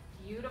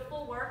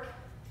 Beautiful work,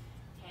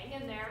 hang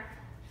in there.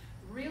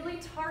 Really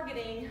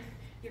targeting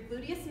your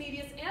gluteus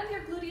medius and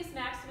your gluteus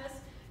maximus,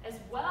 as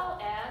well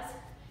as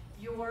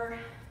your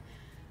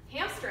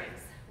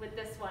hamstrings with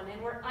this one.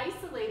 And we're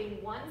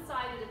isolating one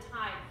side at a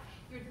time.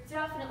 You're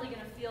definitely going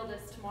to feel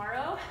this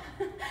tomorrow.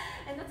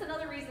 And that's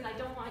another reason I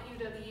don't want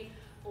you to be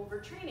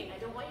overtraining. I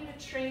don't want you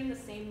to train the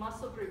same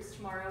muscle groups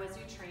tomorrow as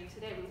you train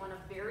today. We want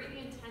to vary the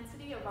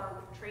intensity of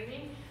our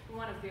training. We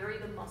want to vary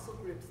the muscle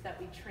groups that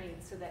we train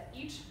so that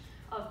each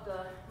of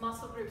the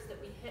muscle groups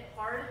that we hit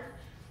hard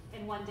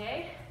in one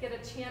day get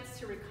a chance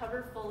to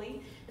recover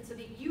fully, and so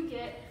that you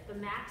get the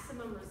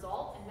maximum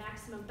result and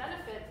maximum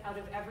benefit out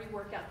of every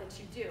workout that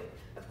you do.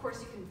 Of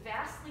course, you can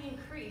vastly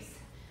increase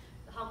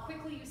how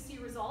quickly you see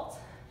results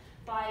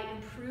by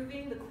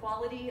improving the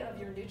quality of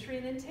your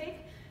nutrient intake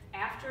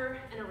after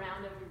and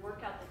around every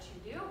workout that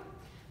you do,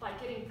 by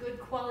getting good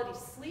quality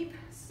sleep,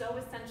 so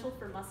essential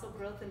for muscle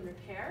growth and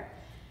repair,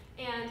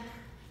 and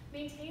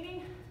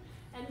maintaining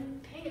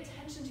and paying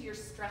attention to your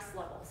stress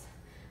levels.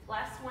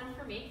 Last one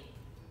for me.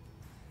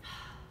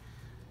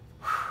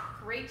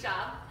 Great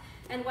job.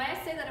 And why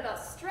I say that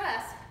about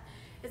stress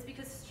is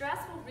because stress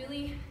will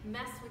really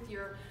mess with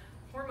your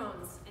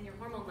hormones and your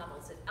hormone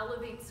levels. It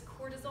elevates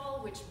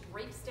cortisol, which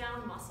breaks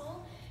down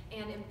muscle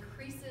and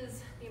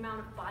increases the amount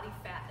of body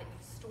fat that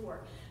you store.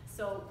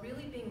 So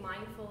really being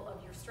mindful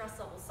of your stress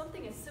levels.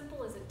 Something as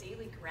simple as a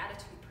daily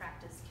gratitude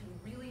practice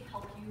can really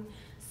help you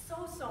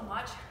so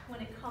much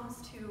when it comes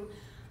to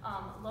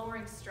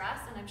lowering stress.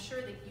 And I'm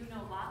sure that you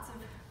know lots of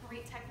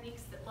great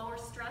techniques that lower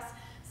stress.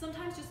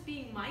 Sometimes just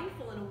being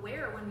mindful and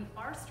aware when we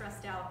are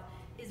stressed out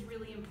is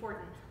really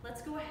important.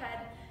 Let's go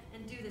ahead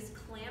and do this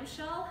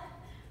clamshell,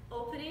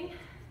 opening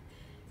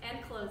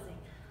and closing,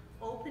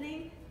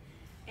 opening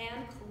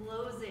and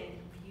closing.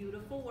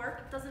 Beautiful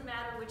work. It doesn't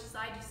matter which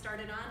side you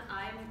started on.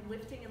 I'm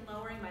lifting and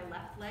lowering my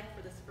left leg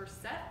for this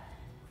first set.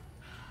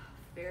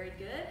 Very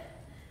good.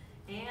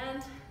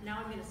 And now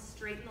I'm going to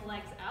straighten the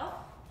legs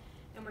out,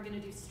 and we're going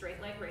to do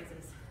straight leg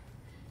raises.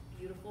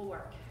 Beautiful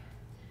work.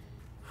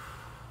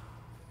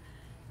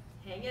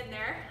 Hang in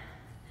there.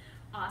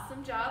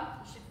 Awesome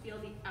job. You should feel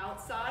the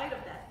outside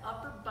of that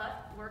upper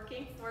butt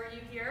working for you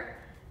here.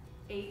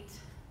 8,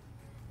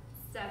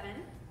 7,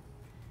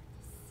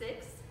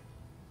 6,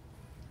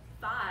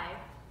 5,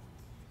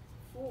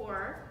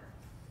 4,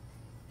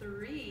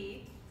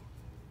 3,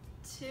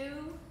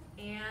 2,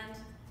 and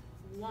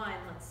 1.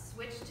 Let's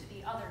switch to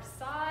the other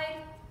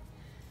side.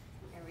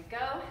 There we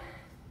go.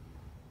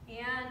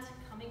 And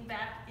coming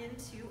back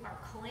into our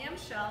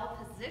clamshell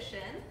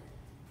position.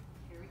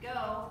 Here we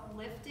go.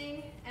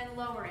 Lifting and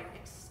lowering.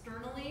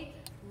 Externally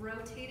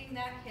rotating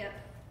that hip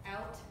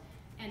out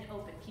and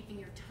open. Keeping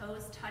your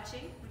toes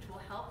touching, which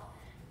will help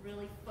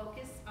really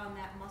focus on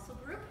that muscle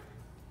group.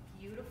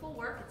 Beautiful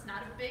work. It's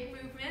not a big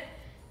movement.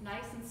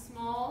 Nice and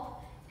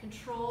small,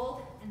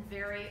 controlled, and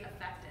very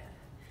effective.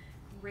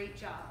 Great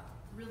job.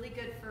 Really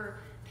good for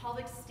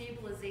pelvic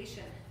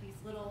stabilization, these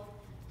little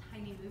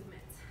tiny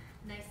movements.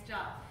 Nice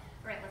job.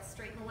 All right, let's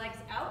straighten the legs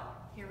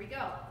out. Here we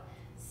go.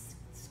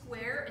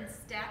 Square and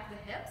stack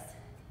the hips.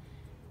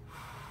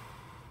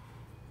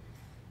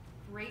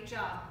 Great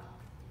job.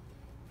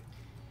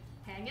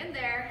 Hang in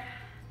there.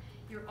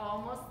 You're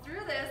almost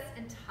through this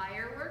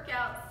entire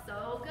workout.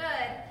 So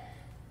good.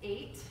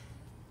 8,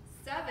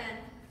 7,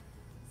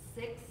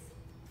 6,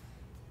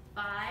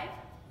 5,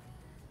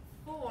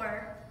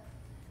 4,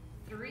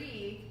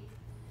 3,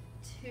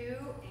 2,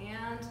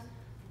 and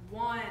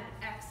 1.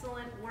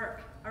 Excellent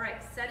work. All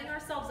right, setting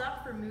ourselves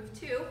up for move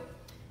 2.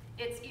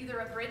 It's either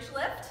a bridge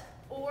lift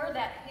or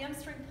that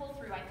hamstring pull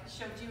through I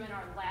showed you in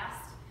our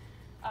last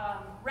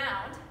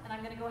round. And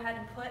I'm going to go ahead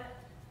and put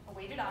a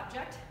weighted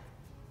object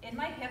in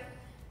my hip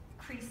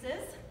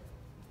creases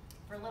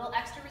for a little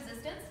extra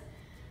resistance.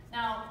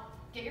 Now,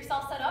 get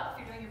yourself set up.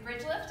 If you're doing your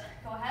bridge lift,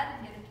 go ahead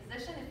and get in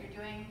position. If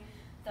you're doing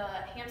the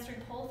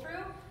hamstring pull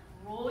through,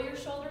 roll your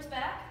shoulders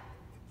back,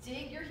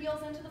 dig your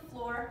heels into the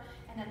floor,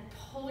 and then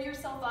pull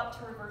yourself up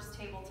to reverse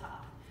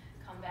tabletop.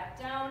 Come back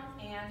down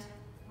and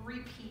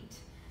repeat.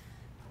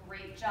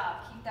 Great job.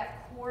 Keep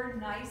that core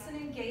nice and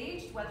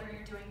engaged, whether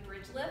you're doing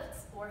bridge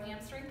lifts or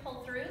hamstring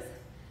pull-throughs.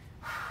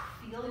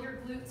 Feel your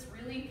glutes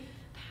really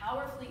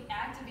powerfully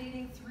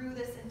activating through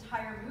this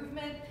entire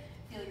movement.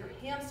 Feel your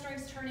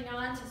hamstrings turning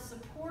on to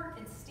support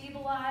and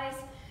stabilize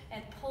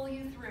and pull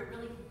you through.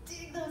 Really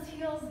dig those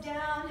heels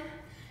down.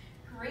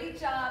 Great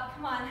job.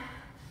 Come on.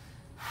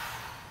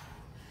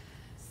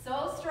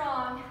 So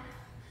strong.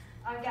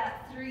 I've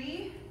got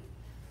 3,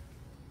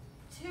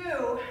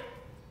 2,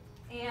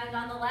 and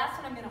on the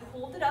last one, I'm going to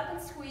hold it up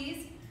and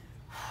squeeze.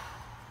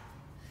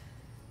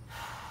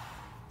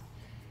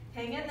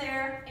 Hang in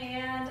there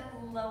and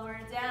lower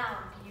down.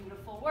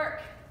 Beautiful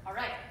work. All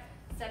right,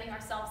 setting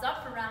ourselves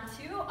up for round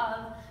 2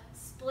 of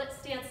split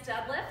stance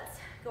deadlifts.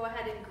 Go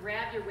ahead and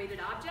grab your weighted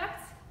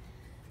objects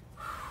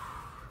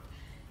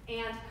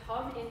and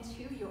come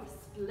into your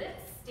split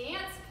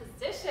stance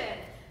position.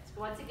 So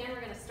once again,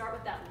 we're going to start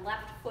with that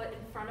left foot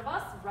in front of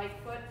us. Right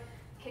foot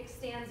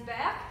kickstands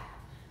back.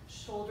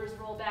 Shoulders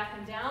roll back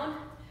and down.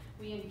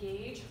 We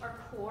engage our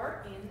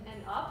core in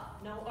and up.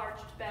 No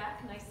arched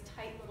back. Nice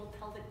tight little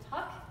pelvic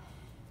tuck.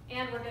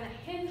 And we're going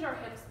to hinge our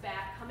hips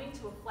back, coming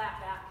to a flat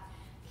back,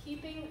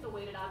 keeping the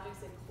weighted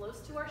objects in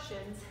close to our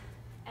shins,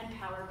 and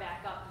power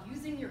back up,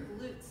 using your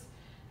glutes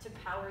to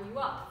power you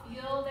up.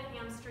 Feel the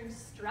hamstrings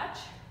stretch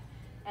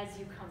as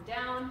you come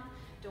down.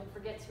 Don't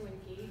forget to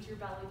engage your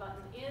belly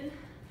button in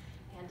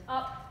and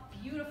up.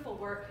 Beautiful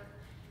work.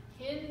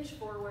 Hinge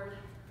forward.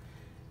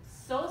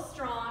 So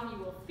strong. You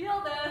will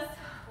feel this.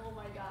 Oh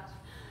my gosh.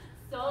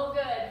 So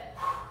good.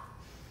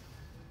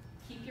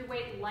 Keep your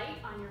weight light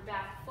on your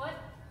back foot.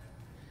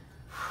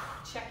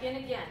 Check in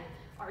again.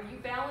 Are you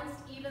balanced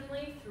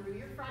evenly through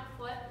your front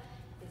foot?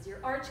 Is your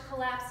arch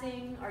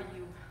collapsing? Are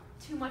you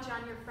too much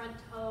on your front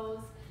toes?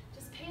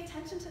 Just pay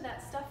attention to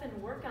that stuff and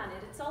work on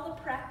it. It's all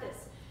a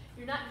practice.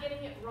 You're not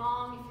getting it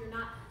wrong if you're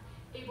not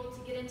able to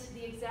get into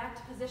the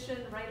exact position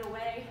right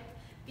away.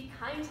 Be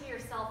kind to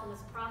yourself in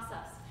this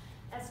process.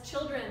 As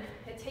children,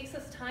 it takes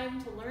us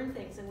time to learn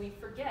things, and we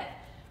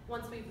forget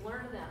once we've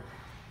learned them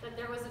that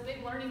there was a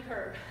big learning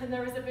curve and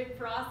there was a big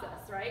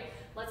process, right?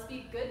 Let's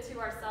be good to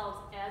ourselves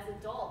as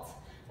adults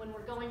when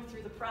we're going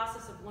through the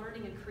process of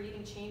learning and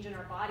creating change in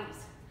our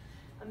bodies.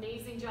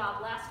 Amazing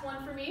job. Last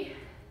one for me.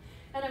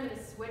 And I'm going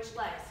to switch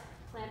legs,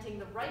 planting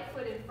the right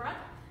foot in front,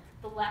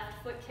 the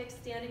left foot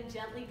kickstanding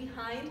gently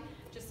behind,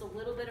 just a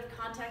little bit of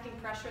contacting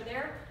pressure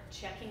there,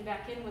 checking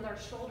back in with our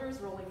shoulders,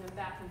 rolling them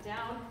back and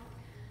down,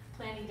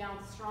 planting down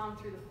strong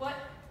through the foot,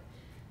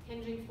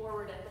 hinging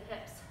forward at the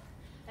hips,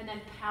 and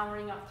then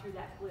powering up through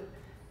that glute.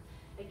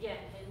 Again,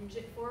 hinge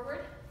it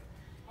forward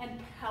and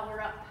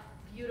power up.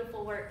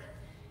 Beautiful work.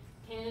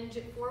 Hinge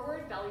it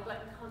forward, belly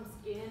button comes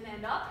in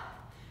and up,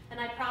 and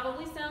I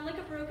probably sound like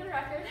a broken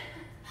record,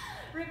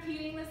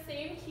 repeating the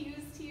same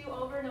cues to you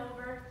over and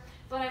over,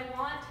 but I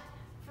want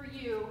for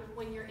you,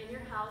 when you're in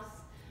your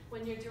house,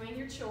 when you're doing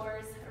your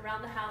chores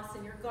around the house,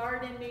 in your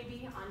garden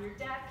maybe, on your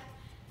deck,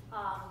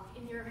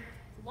 in your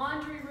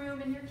laundry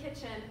room, in your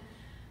kitchen,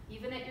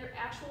 even at your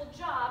actual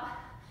job,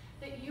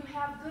 that you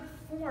have good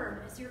form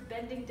as you're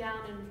bending down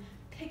and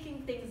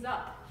picking things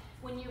up.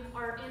 When you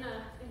are in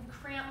a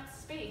cramped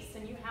space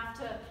and you have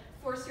to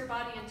force your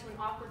body into an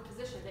awkward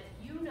position, that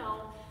you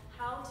know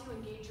how to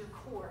engage your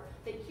core,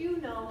 that you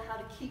know how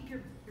to keep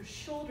your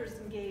shoulders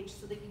engaged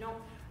so that you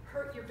don't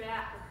hurt your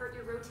back or hurt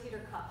your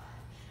rotator cuff.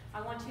 I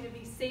want you to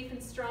be safe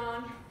and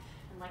strong,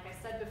 and like I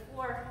said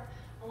before,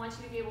 I want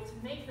you to be able to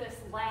make this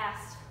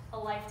last a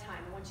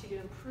lifetime. I want you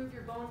to improve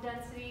your bone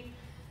density,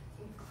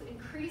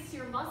 increase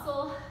your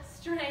muscle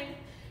strength,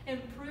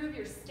 improve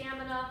your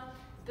stamina,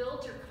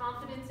 build your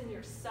confidence in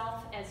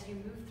yourself as you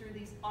move through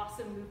these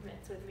awesome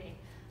movements with me.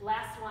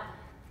 Last one.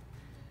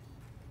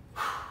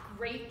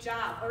 Great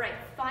job. All right,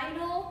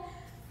 final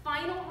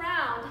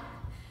round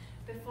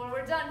before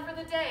we're done for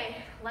the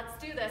day.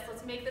 Let's do this.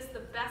 Let's make this the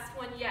best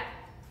one yet.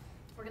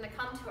 We're going to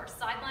come to our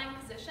sideline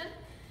position,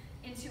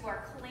 into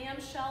our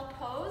clamshell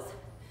pose,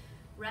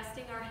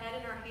 resting our head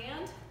in our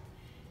hand,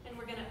 and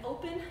we're going to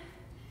open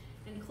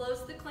and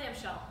close the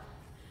clamshell.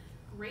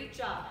 Great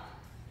job.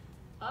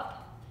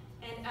 Up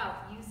and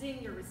out, using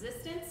your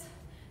resistance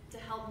to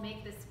help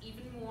make this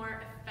even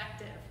more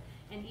effective.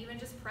 And even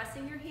just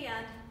pressing your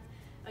hand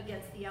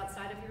against the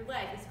outside of your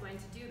leg is going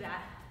to do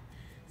that.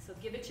 So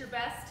give it your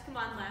best. Come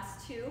on,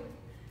 last 2.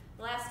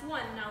 Last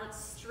one. Now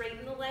let's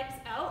straighten the legs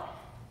out.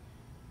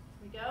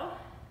 Here we go.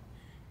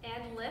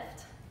 And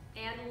lift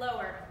and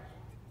lower.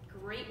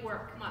 Great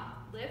work. Come on,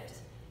 lift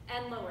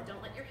and lower.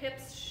 Don't let your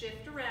hips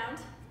shift around.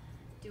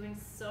 Doing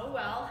so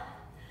well.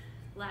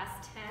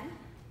 Last 10,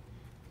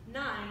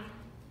 9,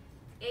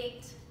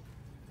 8,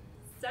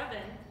 7,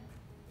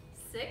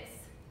 6,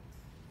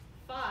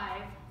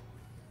 5,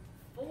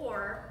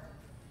 4,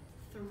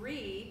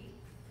 3,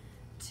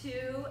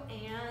 2,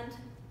 and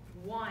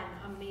 1.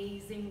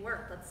 Amazing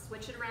work. Let's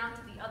switch it around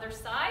to the other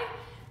side.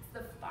 It's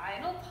the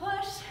final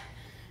push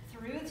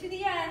through to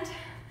the end.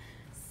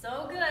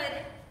 So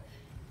good.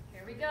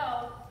 Here we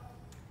go.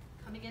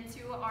 Coming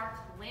into our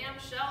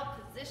clamshell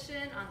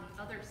position on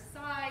the other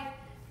side.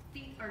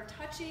 Feet are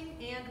touching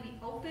and we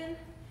open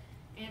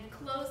and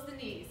close the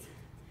knees.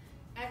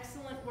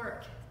 Excellent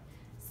work.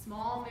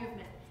 Small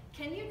movement.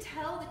 Can you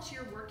tell that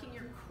you're working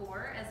your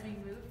core as we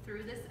move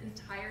through this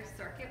entire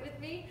circuit with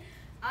me?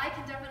 I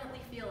can definitely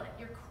feel it.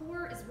 Your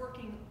core is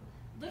working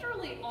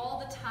literally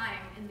all the time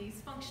in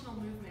these functional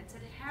movements.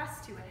 It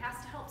has to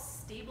help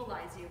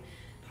stabilize you.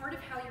 Part of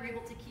how you're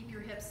able to keep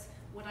your hips,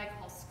 what I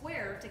call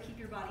square, to keep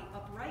your body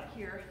upright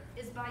here,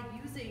 is by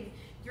using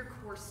your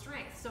core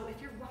strength. So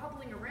if you're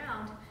wobbling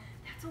around,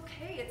 that's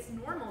okay, it's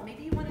normal.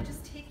 Maybe you want to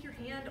just take your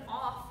hand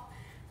off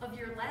of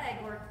your leg,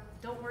 or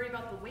don't worry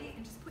about the weight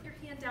and just put your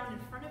hand down in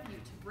front of you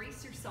to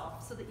brace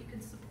yourself so that you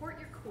can support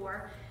your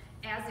core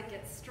as it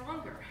gets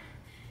stronger.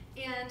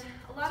 And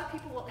a lot of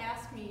people will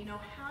ask me,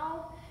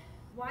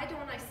 why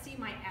don't I see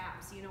my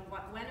abs?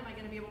 When am I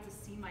going to be able to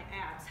see my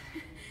abs?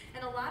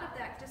 And a lot of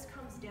that just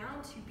comes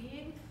down to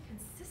being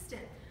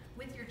consistent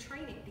with your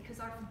training, because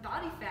our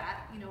body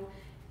fat,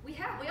 we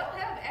all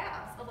have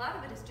abs. A lot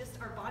of it is just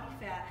our body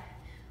fat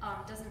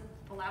doesn't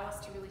allow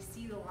us to really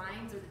see the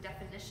lines or the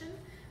definition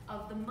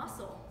of the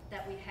muscle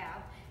that we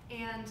have.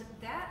 And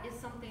that is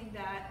something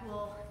that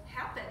will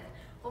happen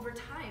over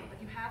time,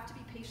 but you have to be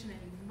patient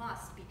and you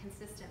must be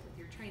consistent with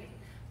your training.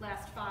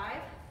 Last 5,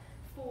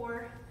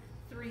 4,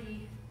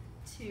 3,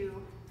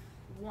 2,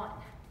 1.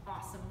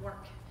 Awesome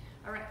work.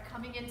 All right,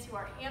 coming into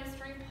our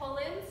hamstring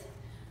pull-ins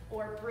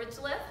or bridge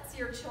lifts,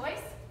 your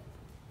choice.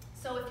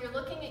 So if you're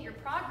looking at your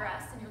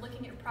progress and you're looking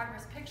at your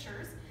progress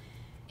pictures,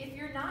 if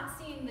you're not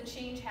seeing the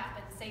change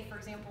happen, say for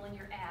example in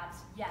your abs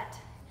yet,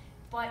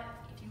 but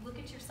if you look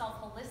at yourself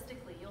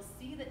holistically, you'll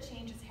see that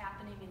change is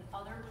happening in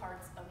other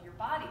parts of your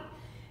body.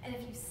 And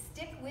if you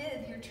stick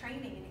with your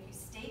training and if you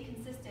stay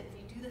consistent and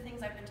you do the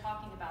things I've been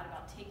talking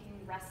about taking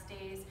rest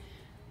days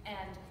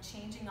and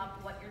changing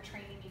up what you're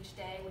training each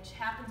day, which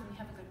happens when you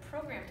have a good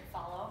program to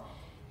follow,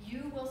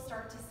 you will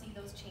start to see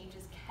those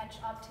changes catch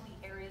up to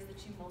the areas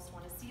that you most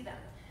want to see them.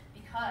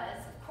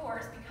 Because, of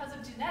course, because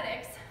of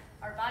genetics,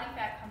 our body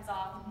fat comes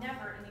off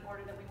never in the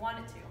order that we want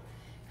it to.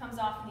 It comes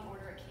off in the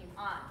order it came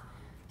on.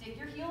 Dig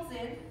your heels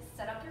in,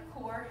 set up your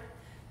core,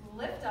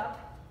 lift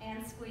up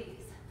and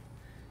squeeze.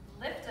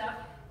 Lift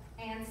up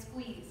and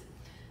squeeze.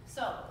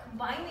 So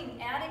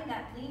adding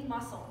that lean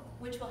muscle,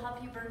 which will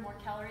help you burn more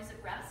calories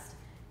at rest,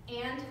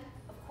 and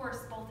of course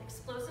both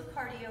explosive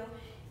cardio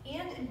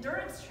and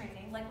endurance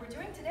training like we're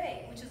doing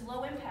today, which is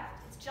low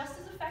impact. It's just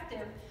as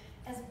effective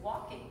as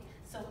walking.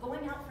 So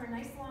going out for a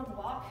nice long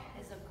walk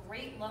is a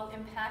great low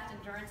impact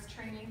endurance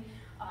training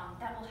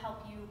that will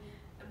help you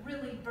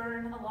really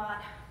burn a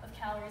lot of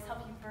calories, help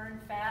you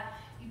burn fat.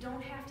 You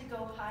don't have to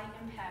go high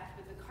impact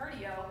with the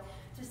cardio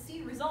to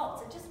see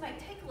results. It just might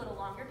take a little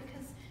longer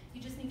because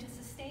you just need to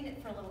sustain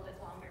it for a little bit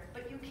longer.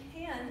 But you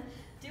can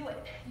do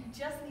it. You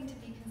just need to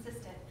be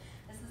consistent.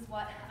 This is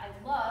what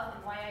I love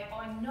and why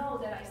I know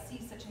that I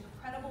see such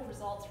incredible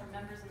results from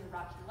members in the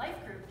Rocky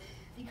Life group,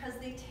 because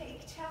they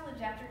take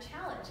challenge after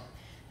challenge.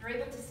 They're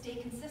able to stay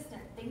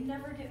consistent. They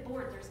never get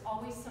bored. There's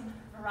always some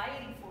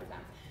variety for them.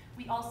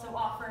 We also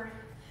offer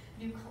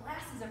new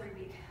classes every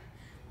week.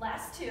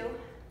 Last 2,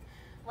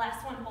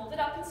 last one, hold it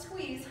up and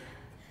squeeze.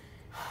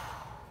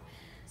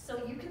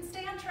 So you can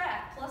stay on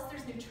track. Plus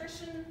there's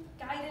nutrition,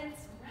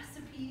 guidance,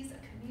 recipes,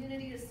 a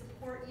community to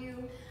support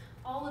you,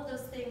 all of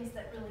those things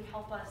that really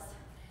help us,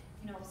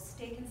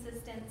 stay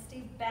consistent,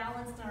 stay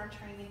balanced in our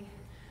training.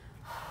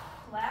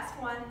 Last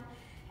one,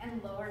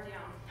 and lower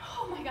down.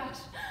 Oh my gosh,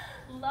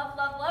 love,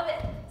 love, love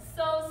it.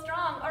 So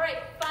strong. All right,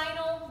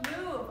 final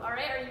move. All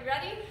right, are you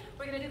ready?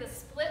 We're gonna do the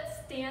split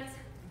stance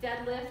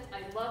deadlift.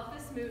 I love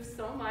this move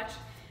so much.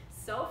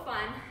 So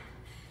fun.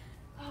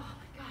 Oh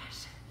my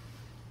gosh.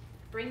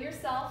 Bring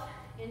yourself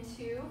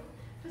into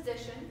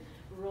position.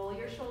 Roll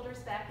your shoulders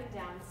back and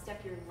down.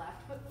 Step your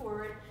left foot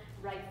forward,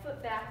 right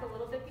foot back a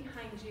little bit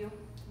behind you.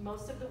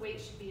 Most of the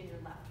weight should be in your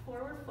left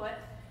forward foot,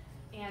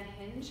 and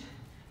hinge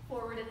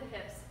forward at the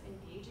hips,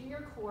 engaging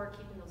your core,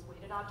 keeping those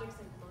weighted objects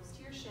in close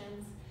to your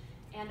shins,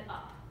 and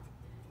up.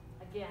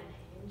 Again,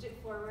 hinge it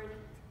forward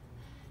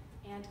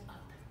and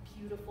up.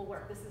 Beautiful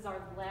work. This is our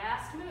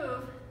last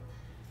move.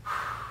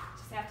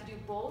 Just have to do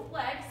both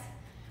legs.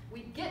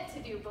 We get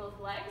to do both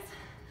legs.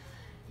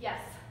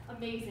 Yes,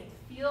 amazing.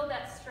 Feel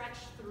that stretch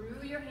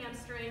through your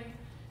hamstring.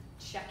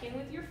 Check in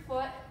with your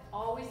foot.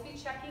 Always be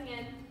checking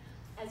in.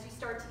 As you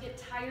start to get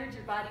tired,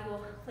 your body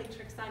will play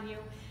tricks on you.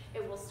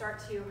 It will start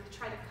to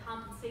try to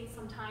compensate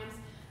sometimes.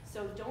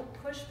 So don't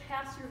push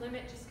past your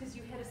limit just because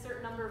you hit a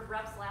certain number of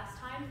reps last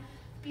time.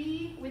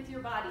 Be with your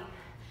body.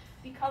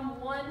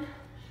 Become one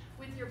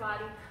with your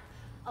body.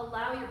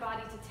 Allow your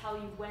body to tell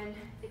you when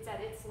it's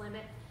at its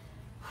limit.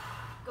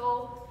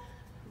 Go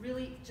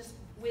really just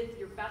with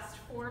your best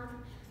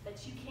form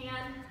that you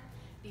can.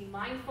 Be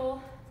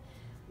mindful.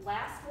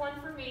 Last one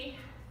for me.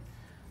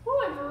 Woo,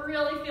 I'm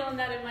really feeling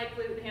that in my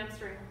glute and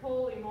hamstring.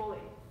 Holy moly.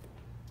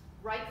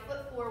 Right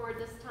foot forward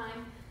this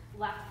time.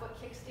 Left foot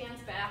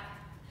kickstands back.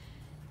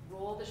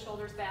 Roll the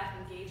shoulders back,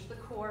 engage the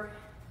core,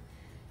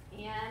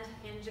 and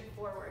hinge it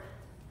forward.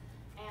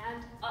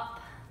 And up,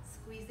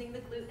 squeezing the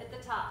glute at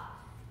the top.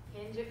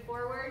 Hinge it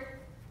forward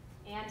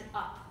and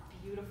up.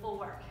 Beautiful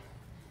work.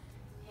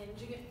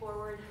 hinging it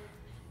forward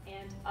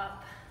and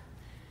up.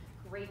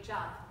 Great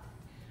job.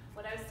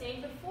 What I was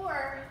saying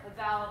before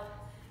about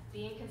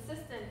being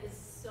consistent is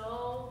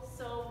so,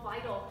 so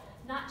vital,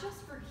 not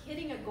just for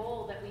hitting a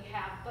goal that we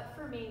have, but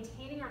for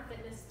maintaining our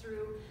fitness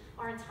through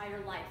our entire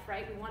life,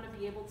 right? We want to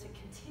be able to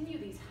continue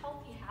these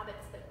healthy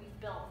habits that we've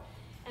built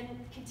and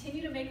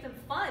continue to make them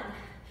fun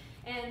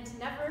and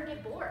never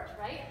get bored,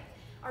 right?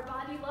 Our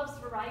body loves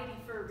variety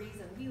for a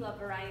reason. We love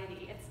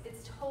variety.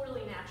 It's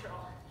totally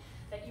natural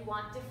that you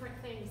want different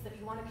things, that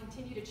you want to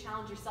continue to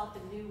challenge yourself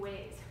in new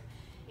ways.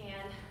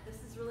 And this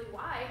is really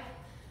why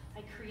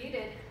I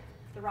created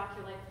the Rock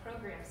Your Life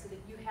program, so that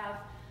you have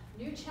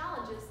new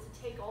challenges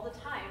to take all the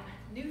time,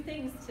 new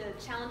things to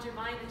challenge your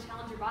mind and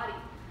challenge your body.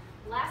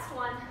 Last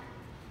one,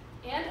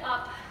 and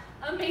up.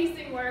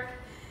 Amazing work.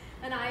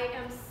 And I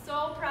am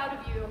so proud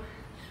of you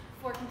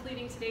for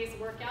completing today's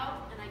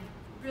workout, and I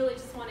really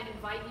just want to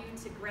invite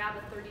you to grab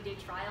a 30-day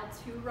trial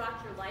to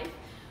Rock Your Life,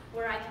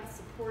 where I can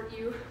support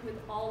you with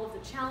all of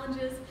the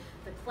challenges,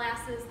 the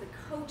classes, the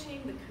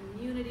coaching, the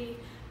community,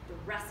 the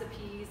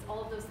recipes,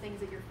 all of those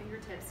things at your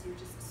fingertips. You're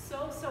just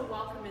so, so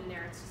welcome in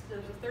there. It's just,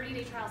 there's a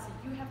 30-day trial, so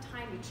you have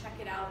time to check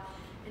it out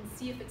and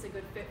see if it's a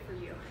good fit for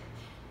you.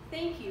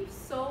 Thank you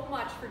so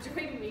much for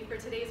joining me for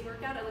today's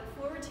workout. I look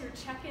forward to your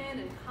check-in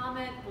and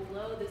comment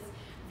below this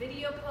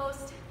video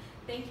post.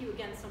 Thank you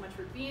again so much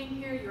for being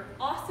here. You're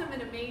awesome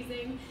and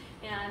amazing,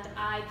 and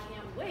I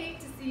can't wait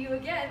to see you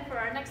again for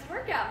our next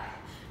workout.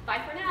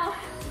 Bye for now.